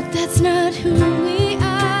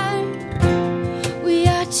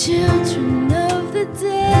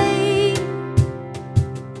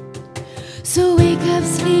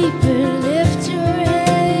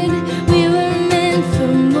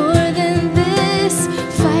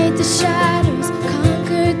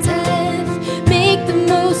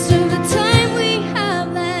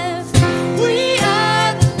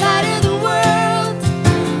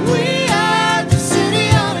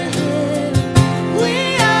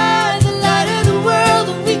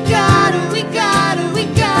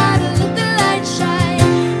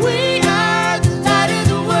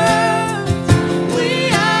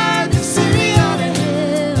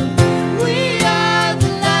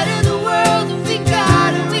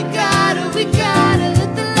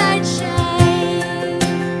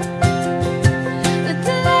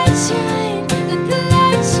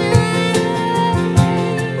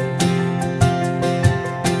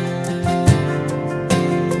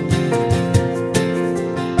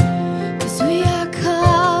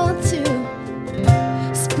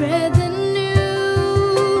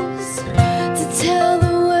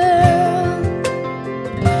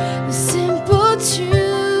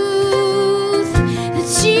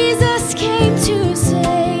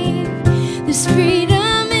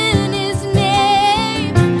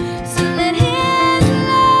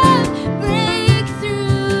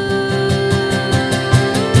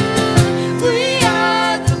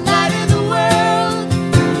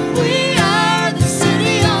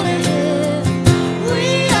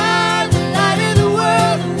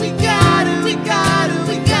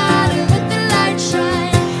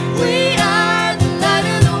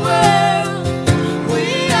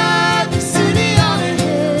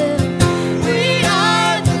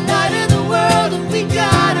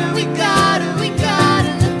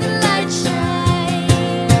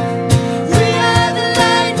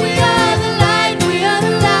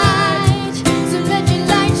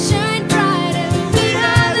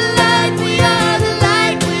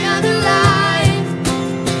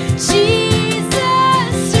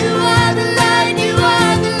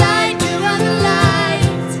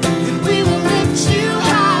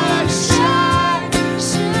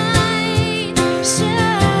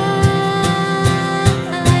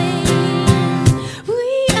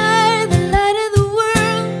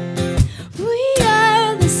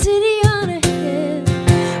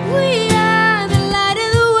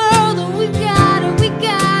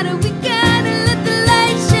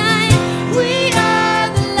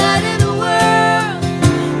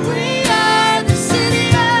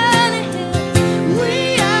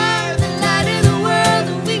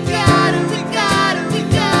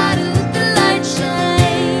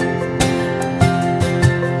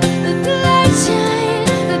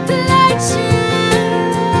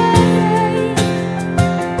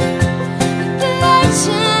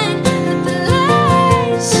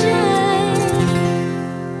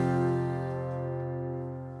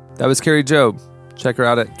That was Kari Jobe. Check her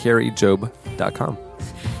out at karijobe.com.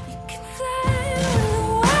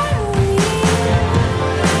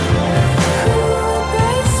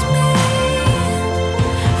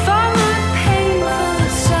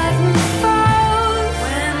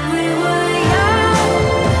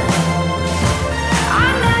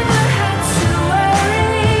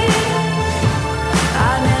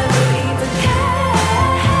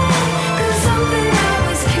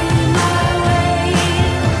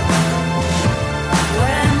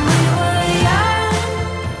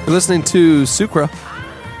 You're listening to Sucra,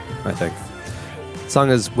 I think. The song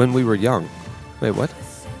is When We Were Young. Wait, what?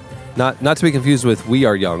 Not to be confused with We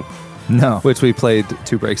Are Young, No. which we played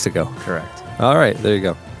 2 breaks ago. Correct. All right, there you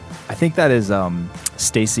go. I think that is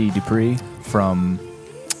Stacy Dupree from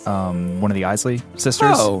one of the Isley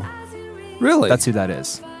sisters. Oh, really? That's who that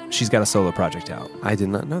is. She's got a solo project out. I did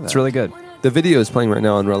not know that. It's really good. The video is playing right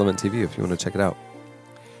now on Relevant TV if you want to check it out.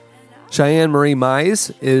 Cheyenne Marie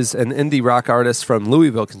Mize is an indie rock artist from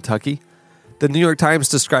Louisville, Kentucky. The New York Times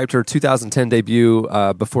described her 2010 debut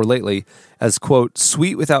Before Lately as, quote,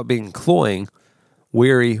 sweet without being cloying,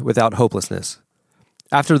 weary without hopelessness.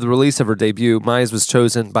 After the release of her debut, Mize was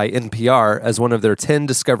chosen by NPR as one of their 10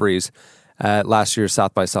 discoveries at last year's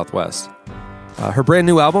South by Southwest. Her brand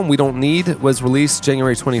new album, We Don't Need, was released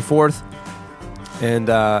January 24th, and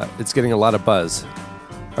it's getting a lot of buzz.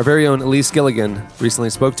 Our very own Elise Gilligan recently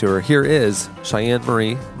spoke to her. Here is Cheyenne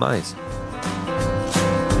Marie Mize.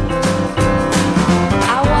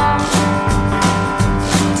 I want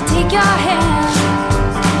to take your hand.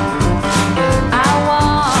 I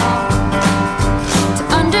want to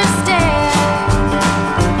understand.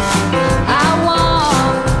 I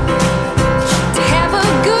want to have a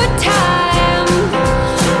good time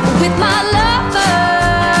with my lover.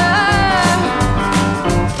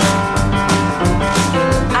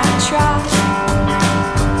 I try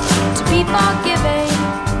to be forgiving.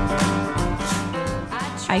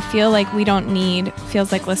 I feel like We Don't Need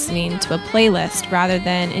feels like listening to a playlist rather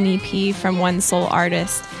than an EP from one sole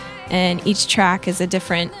artist. And each track is a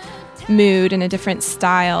different mood and a different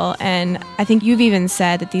style. And I think you've even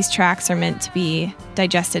said that these tracks are meant to be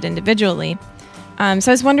digested individually. So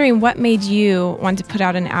I was wondering what made you want to put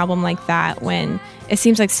out an album like that when it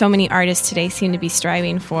seems like so many artists today seem to be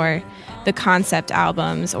striving for the concept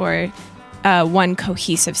albums or one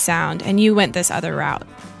cohesive sound, and you went this other route.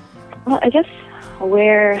 Well, I guess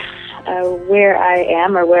where I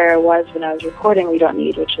am or where I was when I was recording We Don't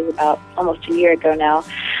Need, which was about almost a year ago now,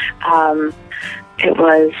 I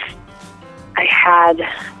had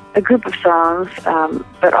a group of songs,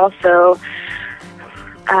 but also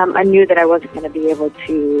I knew that I wasn't going to be able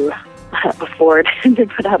to afford to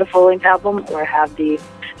put out a full-length album or have the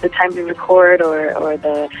time to record or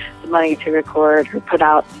the money to record or put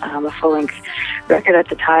out a full-length record at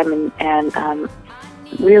the time. And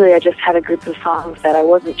really, I just had a group of songs that I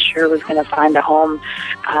wasn't sure was going to find a home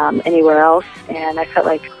anywhere else. And I felt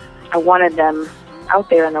like I wanted them out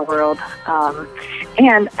there in the world.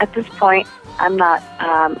 And at this point, I'm not,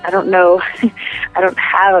 I don't know, I don't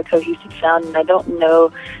have a cohesive sound, and I don't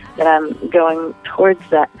know that I'm going towards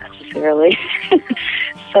that necessarily.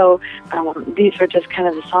 So these were just kind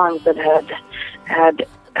of the songs that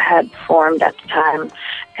had formed at the time,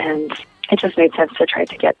 and it just made sense to try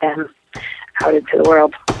to get them out into the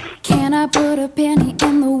world. Can I put a penny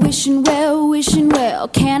in the wishing well, wishing well?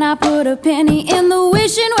 Can I put a penny in the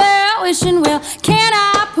wishing well, wishing well? Can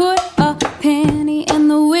I put a penny in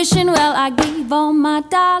the wishing well? I gave all my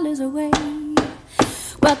dollars away.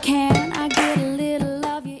 Well, can I get a little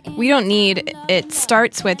of you? We Don't Need, it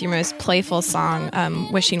starts with your most playful song,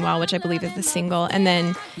 Wishing Well, which I believe is the single, and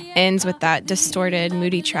then ends with that distorted,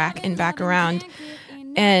 moody track in Back Around.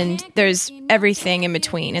 And there's everything in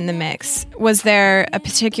between in the mix. Was there a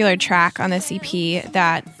particular track on this EP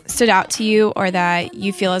that stood out to you or that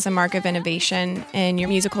you feel is a mark of innovation in your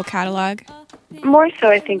musical catalog? More so,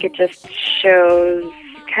 I think it just shows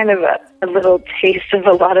kind of a little taste of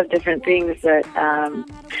a lot of different things that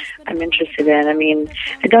I'm interested in. I mean,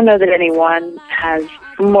 I don't know that any one has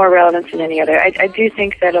more relevance than any other. I do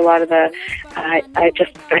think that a lot of the, I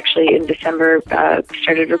just actually in December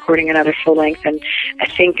started recording another full length, and I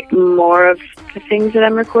think more of the things that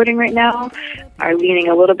I'm recording right now are leaning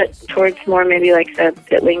a little bit towards more maybe like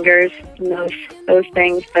that lingers and those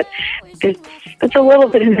things, but it's a little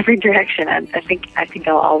bit in every direction. I think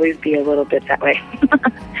I'll always be a little bit that way.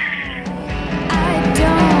 I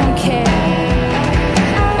don't care.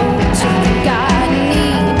 Oh, what you think I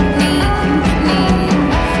need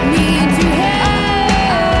to have.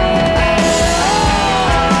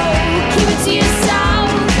 Keep it to yourself.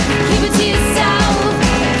 Keep it to yourself.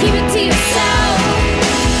 Keep it to yourself.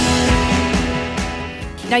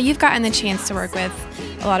 you've gotten the chance to work with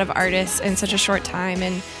a lot of artists in such a short time,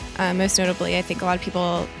 and most notably, I think a lot of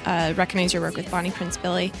people recognize your work with Bonnie Prince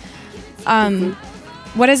Billy.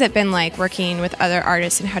 What has it been like working with other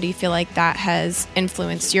artists, and how do you feel like that has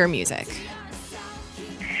influenced your music?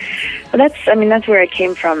 Well, that's where I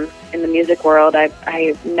came from in the music world.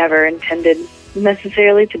 I never intended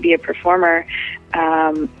necessarily to be a performer.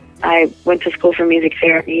 I went to school for music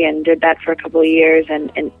therapy and did that for a couple of years,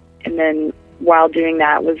 and then while doing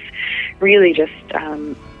that was really just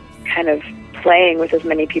kind of playing with as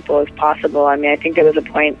many people as possible. I mean, I think there was a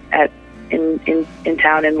point in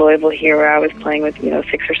town in Louisville here where I was playing with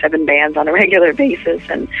 6 or 7 bands on a regular basis,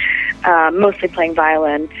 and mostly playing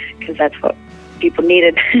violin because that's what people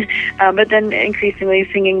needed. But then increasingly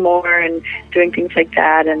singing more and doing things like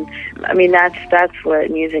that. And I mean, that's what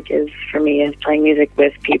music is for me, is playing music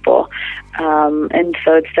with people. And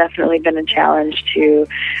so it's definitely been a challenge to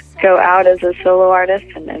go out as a solo artist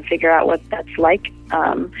and figure out what that's like,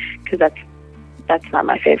 because that's not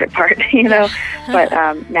my favorite part, But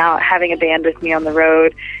now having a band with me on the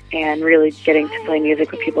road and really getting to play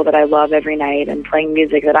music with people that I love every night and playing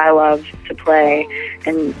music that I love to play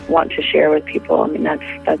and want to share with people, I mean,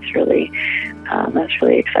 that's really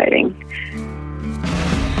exciting.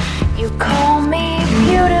 You call me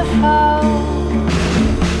beautiful,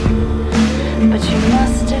 but you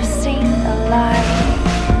must have seen the light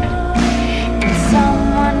in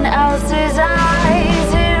someone else's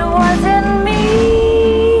eyes. It wasn't me.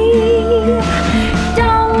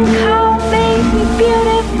 Don't call me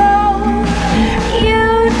beautiful. You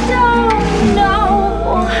don't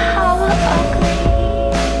know how ugly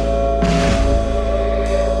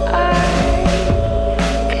I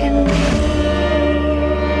can be.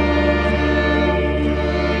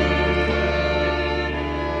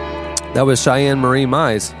 That was Cheyenne Marie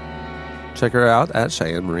Mize. Check her out at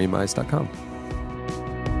CheyenneMarieMize.com.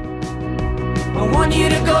 I want you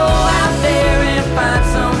to go out there and find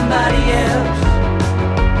somebody else.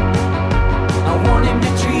 I want him to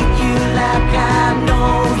treat you like I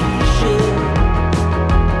know he should.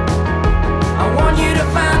 I want you to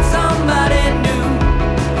find somebody new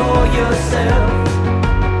for yourself.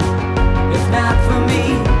 If not for me.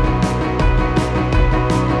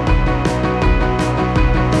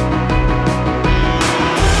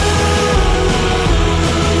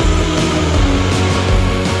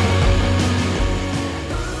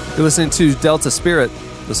 You're listening to Delta Spirit.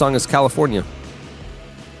 The song is California.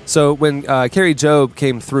 So when Kari Jobe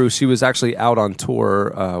came through, she was actually out on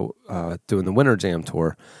tour doing the Winter Jam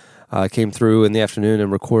tour. Came through in the afternoon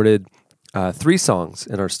and recorded 3 songs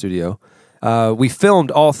in our studio. We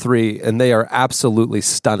filmed all 3, and they are absolutely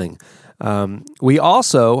stunning. We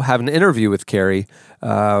also have an interview with Kari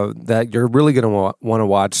that you're really going to want to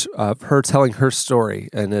watch, her telling her story,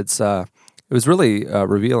 and it was really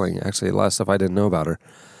revealing, actually, a lot of stuff I didn't know about her.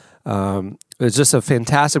 It was just a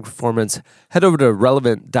fantastic performance. Head over to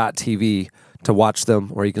relevant.tv to watch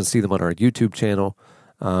them, or you can see them on our YouTube channel.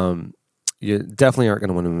 You definitely aren't going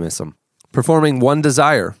to want to miss them. Performing One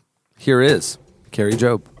Desire, here is Kari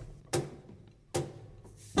Jobe.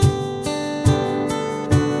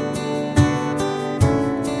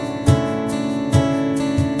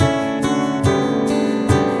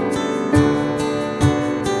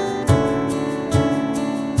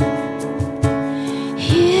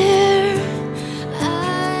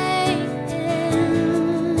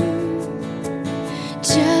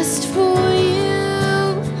 Just for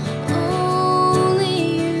you,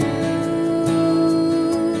 only you.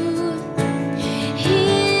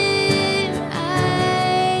 Here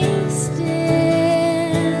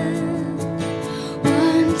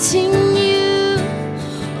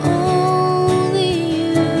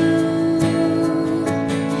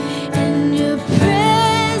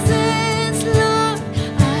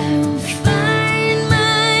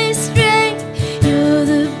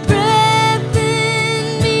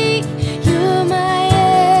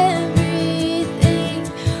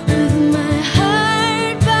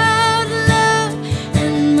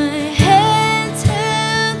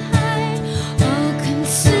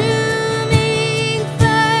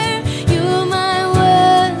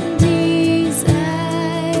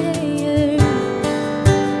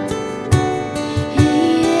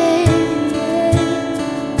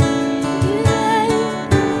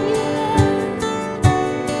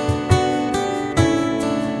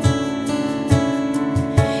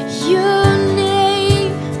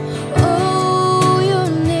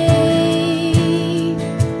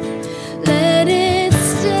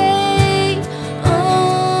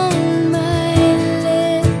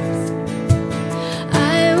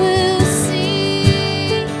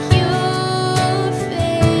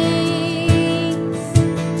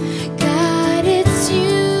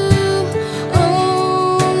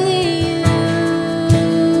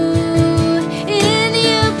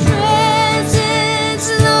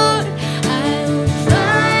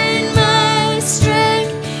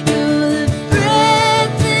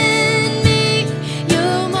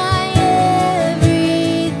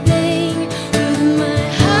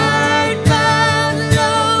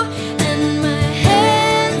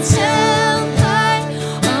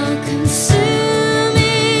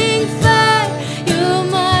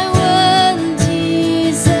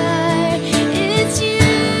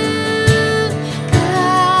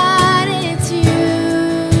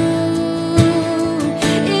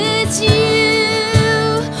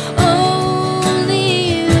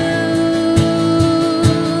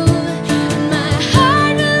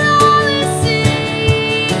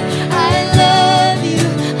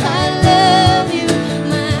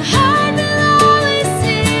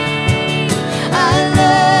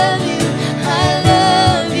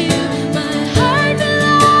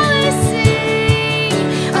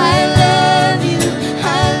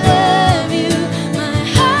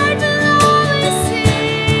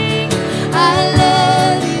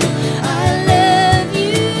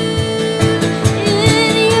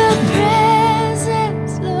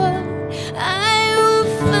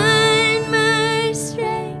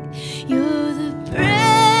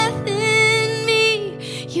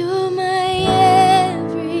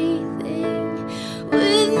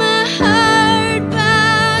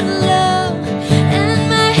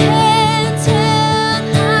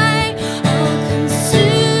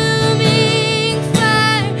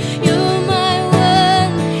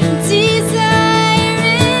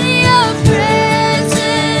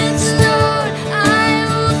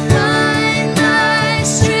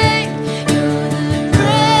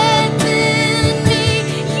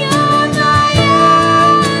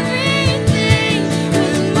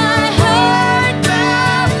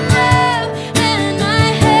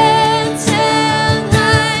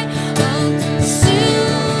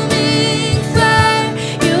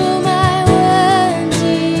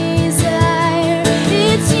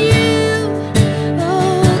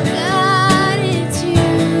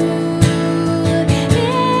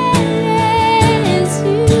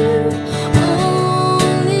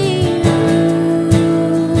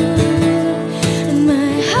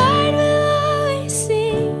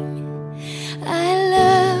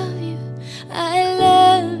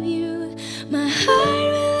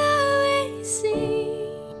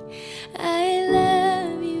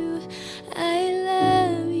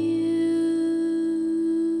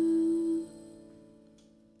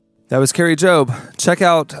That was Kari Jobe. Check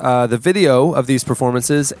out the video of these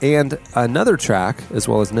performances and another track, as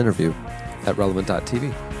well as an interview at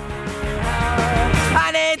relevant.tv.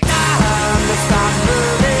 I need time to stop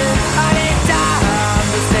moving. I need time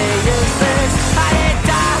to stay useless. I need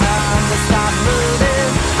time to stop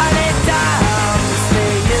moving. I need time to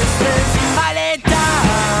stay useless. I need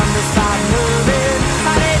time to stop moving.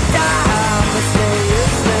 I need time to stay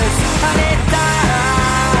useless. I need time.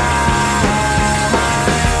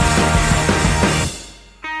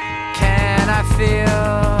 Can I feel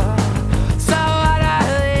so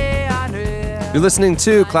utterly unreal? You're listening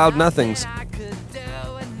to Cloud Nothings.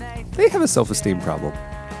 They have a self-esteem problem.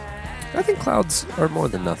 I think clouds are more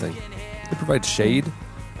than nothing. They provide shade,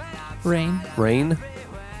 Rain.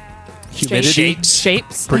 humidity,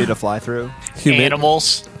 Shapes. Pretty to fly through.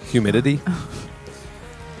 Animals. humidity.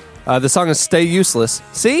 The song is Stay Useless.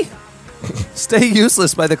 See? Stay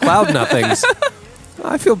Useless by the Cloud Nothings.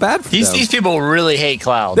 I feel bad for them. These people really hate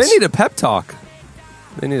clouds. They need a pep talk.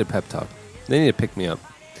 They need to pick me up.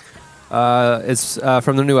 It's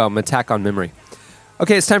from their new album, Attack on Memory.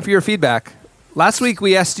 Okay, it's time for your feedback. Last week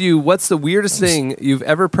we asked you, what's the weirdest thing you've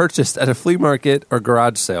ever purchased at a flea market or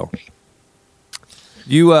garage sale?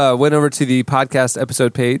 You went over to the podcast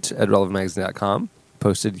episode page at relevantmagazine.com,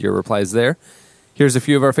 posted your replies there. Here's a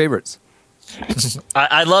few of our favorites.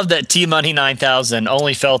 I love that T Money 9000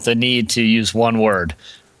 only felt the need to use one word.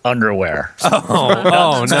 Underwear. Oh,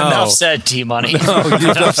 no. Enough said, T Money. No,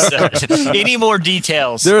 Enough said. Any more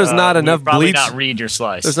details? There is not enough probably bleach. not read your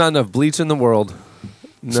slice. There's not enough bleach in the world.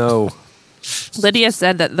 No. Lydia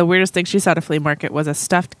said that the weirdest thing she saw at a flea market was a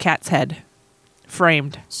stuffed cat's head,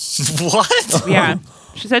 framed. What? Yeah,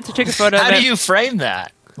 she said to take a photo. How of it. do you frame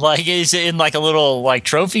that? Like, is it in like a little like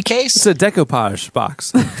trophy case? It's a decoupage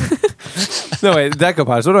box. No, wait,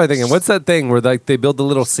 decoupage. What am I thinking? What's that thing where like they build the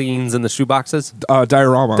little scenes in the shoe boxes?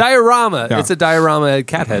 Diorama. Diorama. Yeah. It's a diorama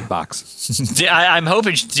cat head box. I'm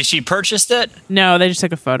hoping. Did she purchase it? No, they just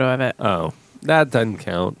took a photo of it. Oh, that doesn't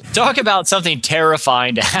count. Talk about something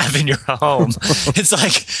terrifying to have in your home. It's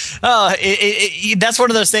like, that's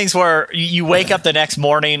one of those things where you wake up the next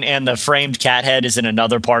morning and the framed cat head is in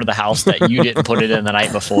another part of the house that you didn't put it in the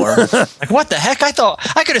night before. Like, what the heck? I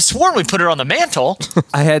could have sworn we put it on the mantle.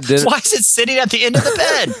 I had dinner. Why is it sitting at the end of the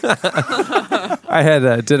bed? I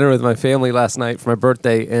had dinner with my family last night for my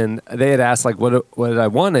birthday, and they had asked like what I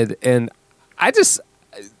wanted, and I just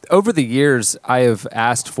over the years I have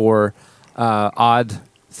asked for odd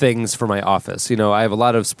things for my office. You know, I have a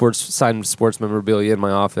lot of signed sports memorabilia in my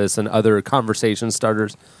office and other conversation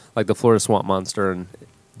starters like the Florida Swamp Monster and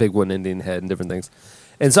Big One Indian Head and different things.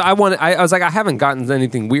 And so I was like, I haven't gotten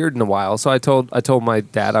anything weird in a while. So I told my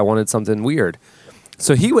dad I wanted something weird.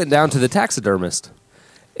 So he went down to the taxidermist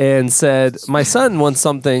and said, my son wants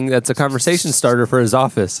something that's a conversation starter for his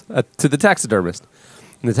office to the taxidermist.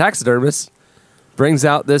 And the taxidermist brings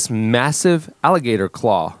out this massive alligator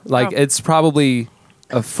claw. Like, it's probably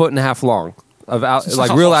a foot and a half long of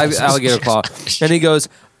real alligator claw. And he goes,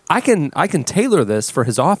 I can tailor this for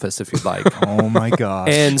his office if you'd like. Oh my god.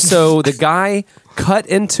 And so the guy cut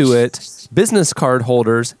into it business card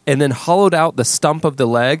holders and then hollowed out the stump of the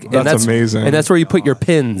leg. That's amazing. And that's where you put your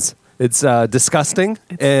pins. It's disgusting,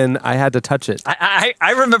 and I had to touch it.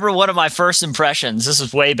 I remember one of my first impressions. This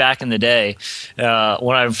was way back in the day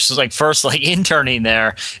when I was like first like interning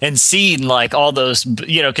there and seeing like all those,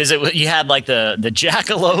 you know, because you had like the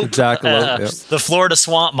jackalope, Yep. the Florida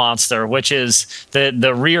Swamp Monster, which is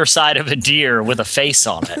the rear side of a deer with a face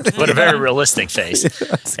on it, but a very realistic face,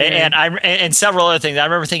 and several other things. I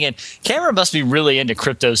remember thinking Cameron must be really into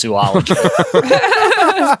cryptozoology.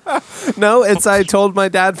 No, I told my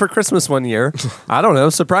dad for Christmas one year, I don't know,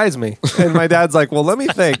 surprise me. And my dad's like, well, let me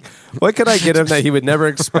think. What could I get him that he would never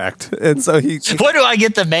expect? And so what do I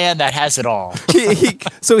get the man that has it all?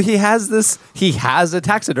 he has a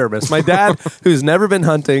taxidermist. My dad, who's never been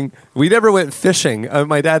hunting, we never went fishing.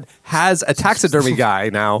 My dad has a taxidermy guy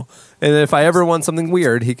now. And if I ever want something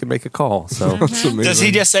weird, he can make a call. So does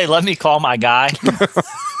he just say, let me call my guy?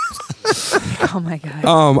 Oh my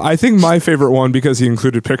god! I think my favorite one, because he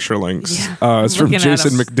included picture links, is from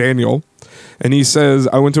Jason McDaniel, and he says,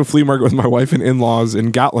 "I went to a flea market with my wife and in-laws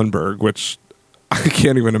in Gatlinburg, which I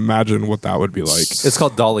can't even imagine what that would be like. It's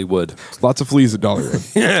called Dollywood. Lots of fleas at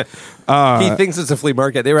Dollywood. He thinks it's a flea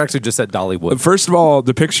market. They were actually just at Dollywood. First of all,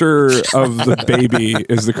 the picture of the baby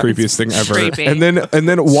is the creepiest thing ever. Creepy. And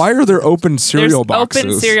then why are there open cereal There's boxes?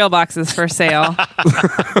 open cereal boxes for sale.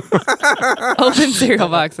 Open cereal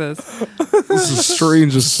boxes. This is the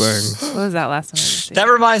strangest thing. What was that last time? I didn't see? That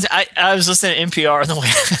reminds. I was listening to NPR on the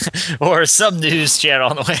way, or some news channel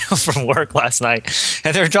on the way home from work last night,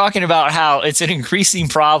 and they're talking about how it's an increasing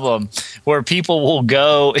problem where people will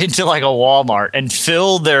go into like a Walmart and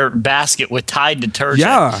fill their basket with Tide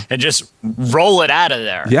detergent, and just roll it out of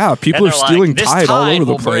there. Yeah, people And are they're stealing this Tide all over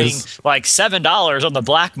the will place. Bring like $7 on the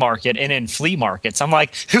black market and in flea markets. I'm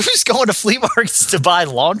like, who's going to flea markets to buy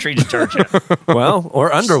laundry detergent? Well,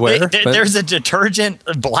 or underwear. but- There's a detergent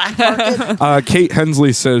black market. Kate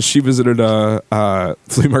Hensley says she visited a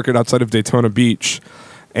flea market outside of Daytona Beach,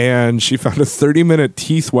 and she found a 30-minute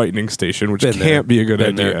teeth whitening station, which Been there. can't be a good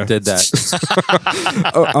Been idea. there, did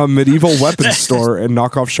that. a medieval weapons store and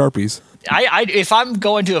knockoff Sharpies. If I'm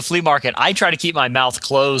going to a flea market, I try to keep my mouth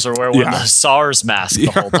closed or wear one of the SARS masks the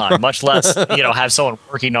whole time, much less, have someone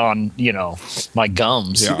working on, my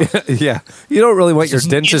gums. Yeah. Yeah. You don't really want your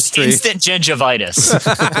dentistry. Instant gingivitis.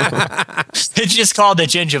 It's just called the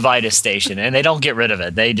gingivitis station, and they don't get rid of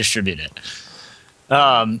it. They distribute it.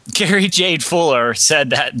 Carrie Jade Fuller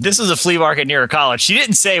said that this was a flea market near her college. She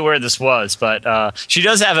didn't say where this was, but she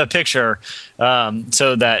does have a picture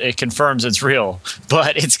so that it confirms it's real.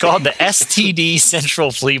 But it's called the STD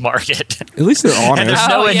Central Flea Market. At least they're honest. And there's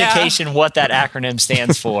no Oh, yeah. indication what that acronym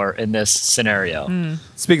stands for in this scenario.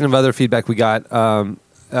 Speaking of other feedback we got,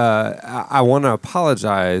 I want to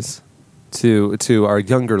apologize to our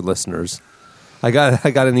younger listeners. I got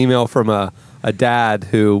an email from a dad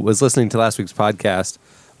who was listening to last week's podcast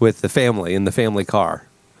with the family in the family car.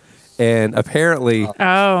 And apparently,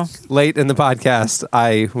 late in the podcast,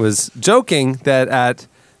 I was joking that at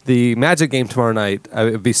the Magic game tomorrow night, I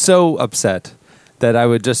would be so upset that I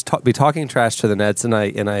would just be talking trash to the Nets, and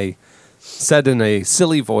I said in a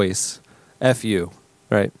silly voice, "F you,"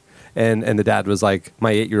 right? And the dad was like,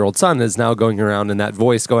 "My 8-year-old son is now going around in that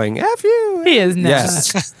voice going, F you." He is not.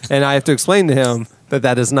 Yes. And I have to explain to him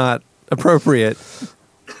that is not appropriate.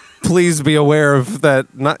 Please be aware of that.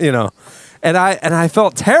 And I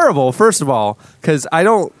felt terrible, first of all, because I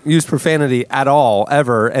don't use profanity at all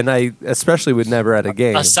ever, and I especially would never at a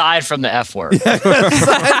game. Aside from the F word.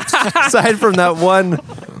 Aside from that one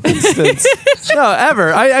instance, no,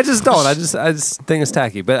 ever. I just don't. I just think it's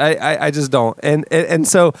tacky, but I just don't. And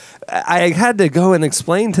so I had to go and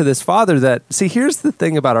explain to this father that, see, here's the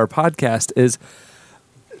thing about our podcast is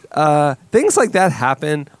things like that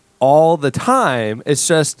happen all the time. It's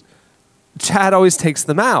just Chad always takes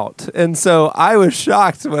them out. And so I was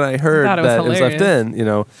shocked when I heard Thought it was that it was left hilarious.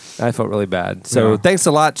 in. I felt really bad. So Yeah. thanks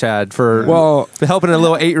a lot, Chad, for helping a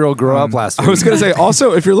little 8-year-old grow up last week. I was going to say,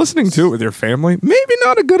 also, if you're listening to it with your family, maybe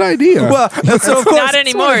not a good idea. Well, so of course, Not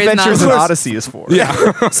anymore. It's not. Adventures in Odyssey is for.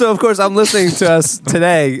 yeah. So of course I'm listening to us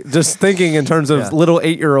today, just thinking in terms of little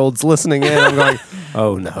 8-year-olds listening in. I'm going,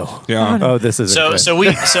 oh no, Yeah. oh this isn't good.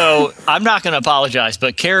 So I'm not going to apologize,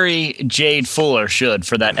 but Carrie Jade Fuller should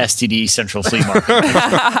for that STD Central Flea Market.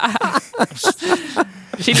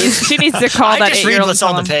 She needs to call I that just read 8-year-old. what's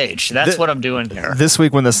on the page. That's what I'm doing here. This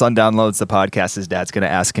week, when the son downloads the podcast, his dad's going to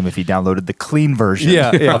ask him if he downloaded the clean version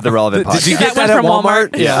Yeah. of the relevant podcast. Did you get That that one at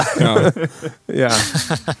from Walmart? Walmart? Yeah,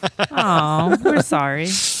 Oh, we're sorry.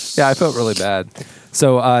 yeah. I felt really bad.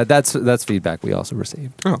 So that's feedback we also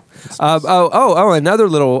received. Oh. Another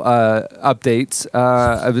little update.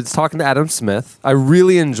 I was talking to Adam Smith. I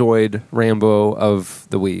really enjoyed Rambo of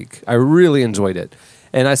the Week. I really enjoyed it.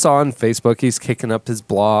 And I saw on Facebook he's kicking up his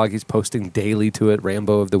blog. He's posting daily to it,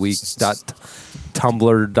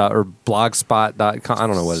 rambooftheweek.tumblr or blogspot.com. I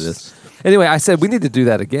don't know what it is. Anyway, I said, we need to do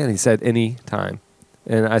that again. He said, any time.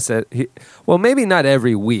 And I said, well, maybe not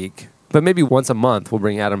every week, but maybe once a month we'll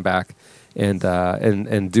bring Adam back and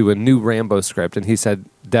do a new Rambo script. And he said,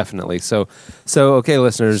 definitely. So okay,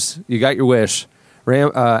 listeners, you got your wish.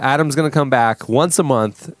 Adam's going to come back once a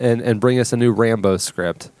month and bring us a new Rambo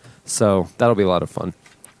script. So that'll be a lot of fun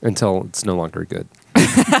until it's no longer good.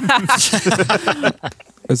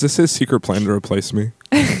 Is this his secret plan to replace me?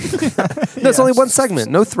 No, it's only one segment.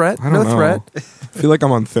 No threat. I don't know. Threat. I feel like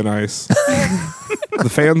I'm on thin ice. The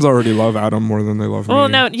fans already love Adam more than they love me. Well,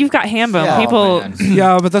 no, you've got Hambone. Yeah. People. man.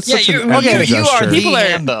 Yeah, but that's such an empty you are gesture. the People are-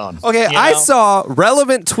 Hambone. Okay, you I know? saw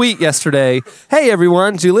relevant tweet yesterday. Hey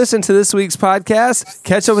everyone, did you listen to this week's podcast?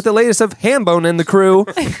 Catch up with the latest of Hambone and the crew.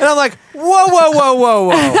 And I'm like,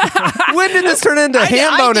 Whoa. When did this turn into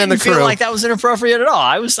Hambone and the crew? I didn't feel like that was inappropriate at all.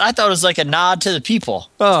 I thought it was like a nod to the people.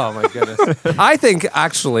 Oh, my goodness. I think,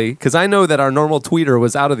 actually, because I know that our normal tweeter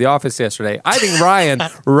was out of the office yesterday, I think Ryan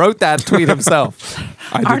wrote that tweet himself.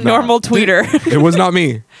 Our normal tweeter. It was not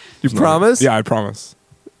me. You promise? Yeah, I promise.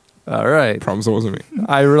 All right. Promise it wasn't me.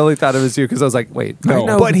 I really thought it was you because I was like, wait. No. I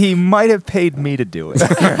know. But he might have paid me to do it.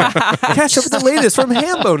 Catch up with the latest from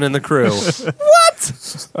Hambone and the crew. What?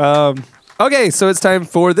 Okay, so it's time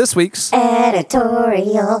for this week's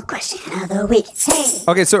editorial question of the week. Hey.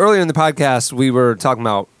 Okay, so earlier in the podcast, we were talking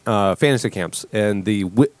about fantasy camps and the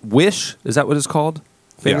Wish. Is that what it's called?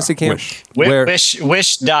 Fantasy camp? Wish.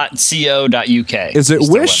 Wish.co.uk. Is it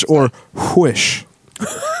their Wish website. or Whish?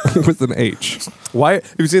 With an H. Why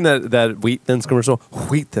have you seen that Wheat Thins commercial?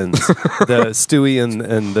 Wheat Thins, the Stewie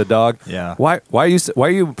and the dog. Yeah. Why are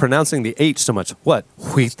you pronouncing the H so much? What,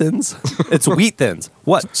 Wheat Thins? It's Wheat Thins.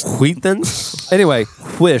 What, Wheat Thins? Anyway,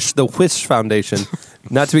 Wish, the Wish Foundation,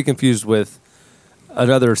 not to be confused with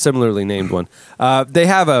another similarly named one. They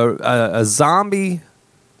have a zombie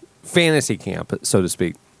fantasy camp, so to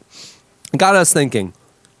speak. Got us thinking.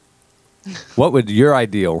 What would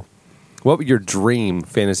your dream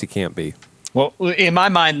fantasy camp be? Well, in my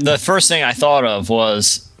mind, the first thing I thought of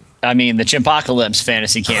was, the Chimpacalypse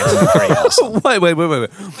fantasy camp would be pretty awesome.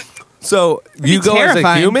 Wait. So you go terrifying.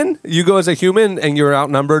 as a human? You go as a human and you're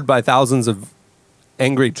outnumbered by thousands of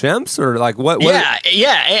angry chimps? Or like what? Yeah.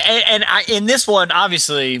 And in this one,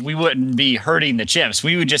 obviously, we wouldn't be hurting the chimps.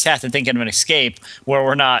 We would just have to think of an escape where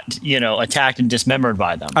we're not, attacked and dismembered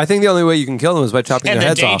by them. I think the only way you can kill them is by chopping And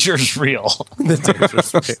their the heads danger's real. The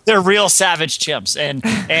danger's real. They're real savage chimps.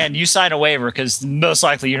 And you sign a waiver because most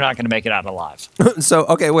likely you're not going to make it out alive. So,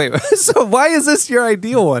 okay, wait. So why is this your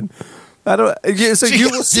ideal one? I don't. So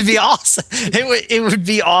To be awesome. It would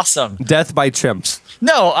be awesome. Death by chimps.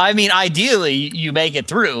 No, ideally you make it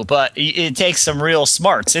through, but it takes some real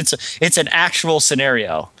smarts. It's an actual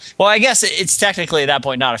scenario. Well, I guess it's technically at that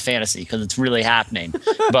point not a fantasy because it's really happening,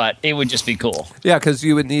 but it would just be cool. Yeah, because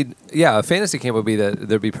you would need. Yeah, a fantasy camp would be that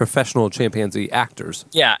there'd be professional chimpanzee actors.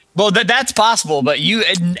 Yeah, well, that's possible, but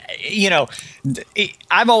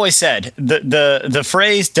I've always said the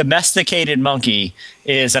phrase "domesticated monkey"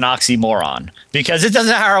 is an oxymoron because it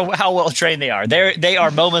doesn't matter how well trained they are. They are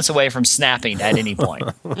moments away from snapping at any point.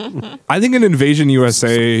 I think an Invasion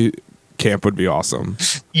USA camp would be awesome.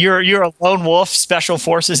 You're a lone wolf special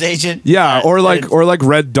forces agent. Yeah, or like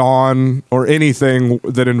Red Dawn or anything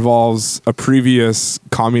that involves a previous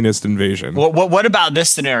communist invasion. What about this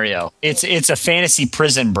scenario? It's a fantasy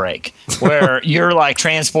prison break where you're like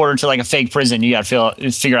transported to like a fake prison. You got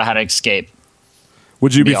to figure out how to escape.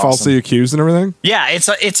 Would you be awesome. falsely accused and everything? Yeah,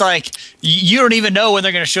 it's like you don't even know when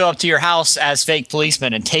they're going to show up to your house as fake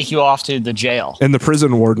policemen and take you off to the jail. And the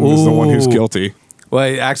prison warden is the one who's guilty.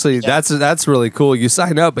 Well, actually, that's really cool. You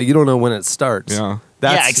sign up, but you don't know when it starts. Yeah.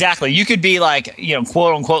 Yeah, exactly. You could be like,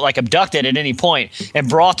 quote unquote, like abducted at any point and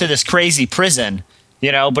brought to this crazy prison,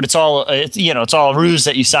 but it's all a ruse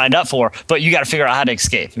that you signed up for, but you got to figure out how to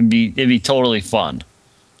escape. It'd be totally fun.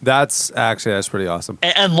 That's pretty awesome.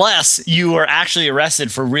 Unless you were actually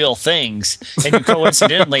arrested for real things and you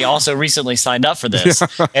coincidentally also recently signed up for this.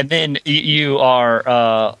 And then you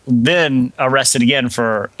are then arrested again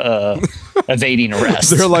for evading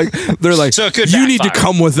arrest. They're like, so it could you need to backfire.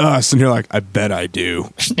 come with us. And you're like, I bet I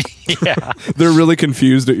do. Yeah. They're really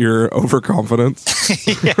confused at your overconfidence.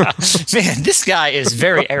 Yeah. Man, this guy is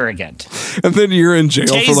very arrogant. And then you're in jail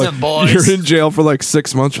Tase for like them, boys. you're in jail for like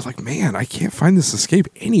 6 months. You're like, man, I can't find this escape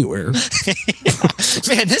anywhere.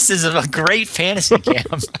 Man, this is a great fantasy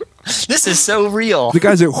camp. This is so real. The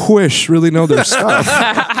guys at Whish really know their stuff.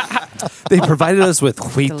 They provided us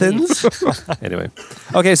with wheat thins. Anyway.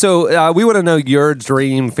 Okay, so we want to know your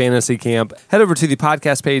dream fantasy camp. Head over to the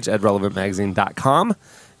podcast page at relevantmagazine.com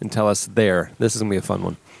and tell us there. This is going to be a fun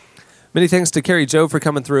one. Many thanks to Kari Jobe for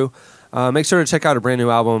coming through. Make sure to check out a brand new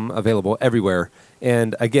album available everywhere.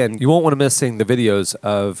 And again, you won't want to miss seeing the videos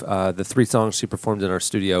of the 3 songs she performed in our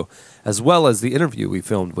studio, as well as the interview we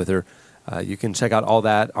filmed with her. You can check out all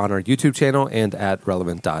that on our YouTube channel and at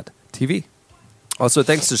relevant.tv. Also,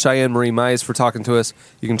 thanks to Cheyenne Marie Mize for talking to us.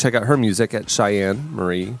 You can check out her music at Cheyenne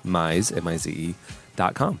Marie Mize,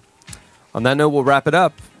 MIZE.com. On that note, we'll wrap it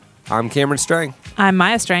up. I'm Cameron Strang. I'm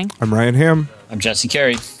Maya Strang. I'm Ryan Ham. I'm Jesse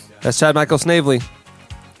Carey. That's Chad Michael Snavely.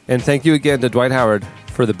 And thank you again to Dwight Howard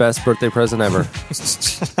for the best birthday present ever.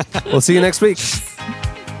 We'll see you next week.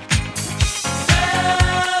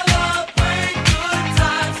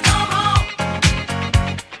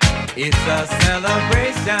 It's a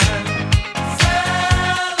celebration.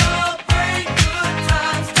 Celebrate good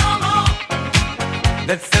times, come on.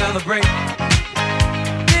 Let's celebrate. celebrate.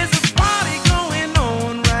 There's a party going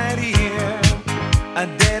on right here, a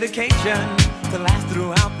dedication to last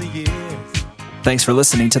throughout the years. Thanks for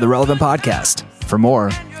listening to the Relevant Podcast. For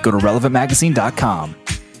more, go to relevantmagazine.com.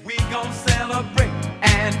 We gon' celebrate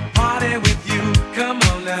and party with you. Come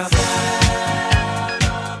on now.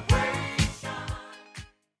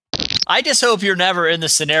 I just hope you're never in the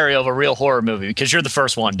scenario of a real horror movie because you're the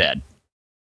first one dead.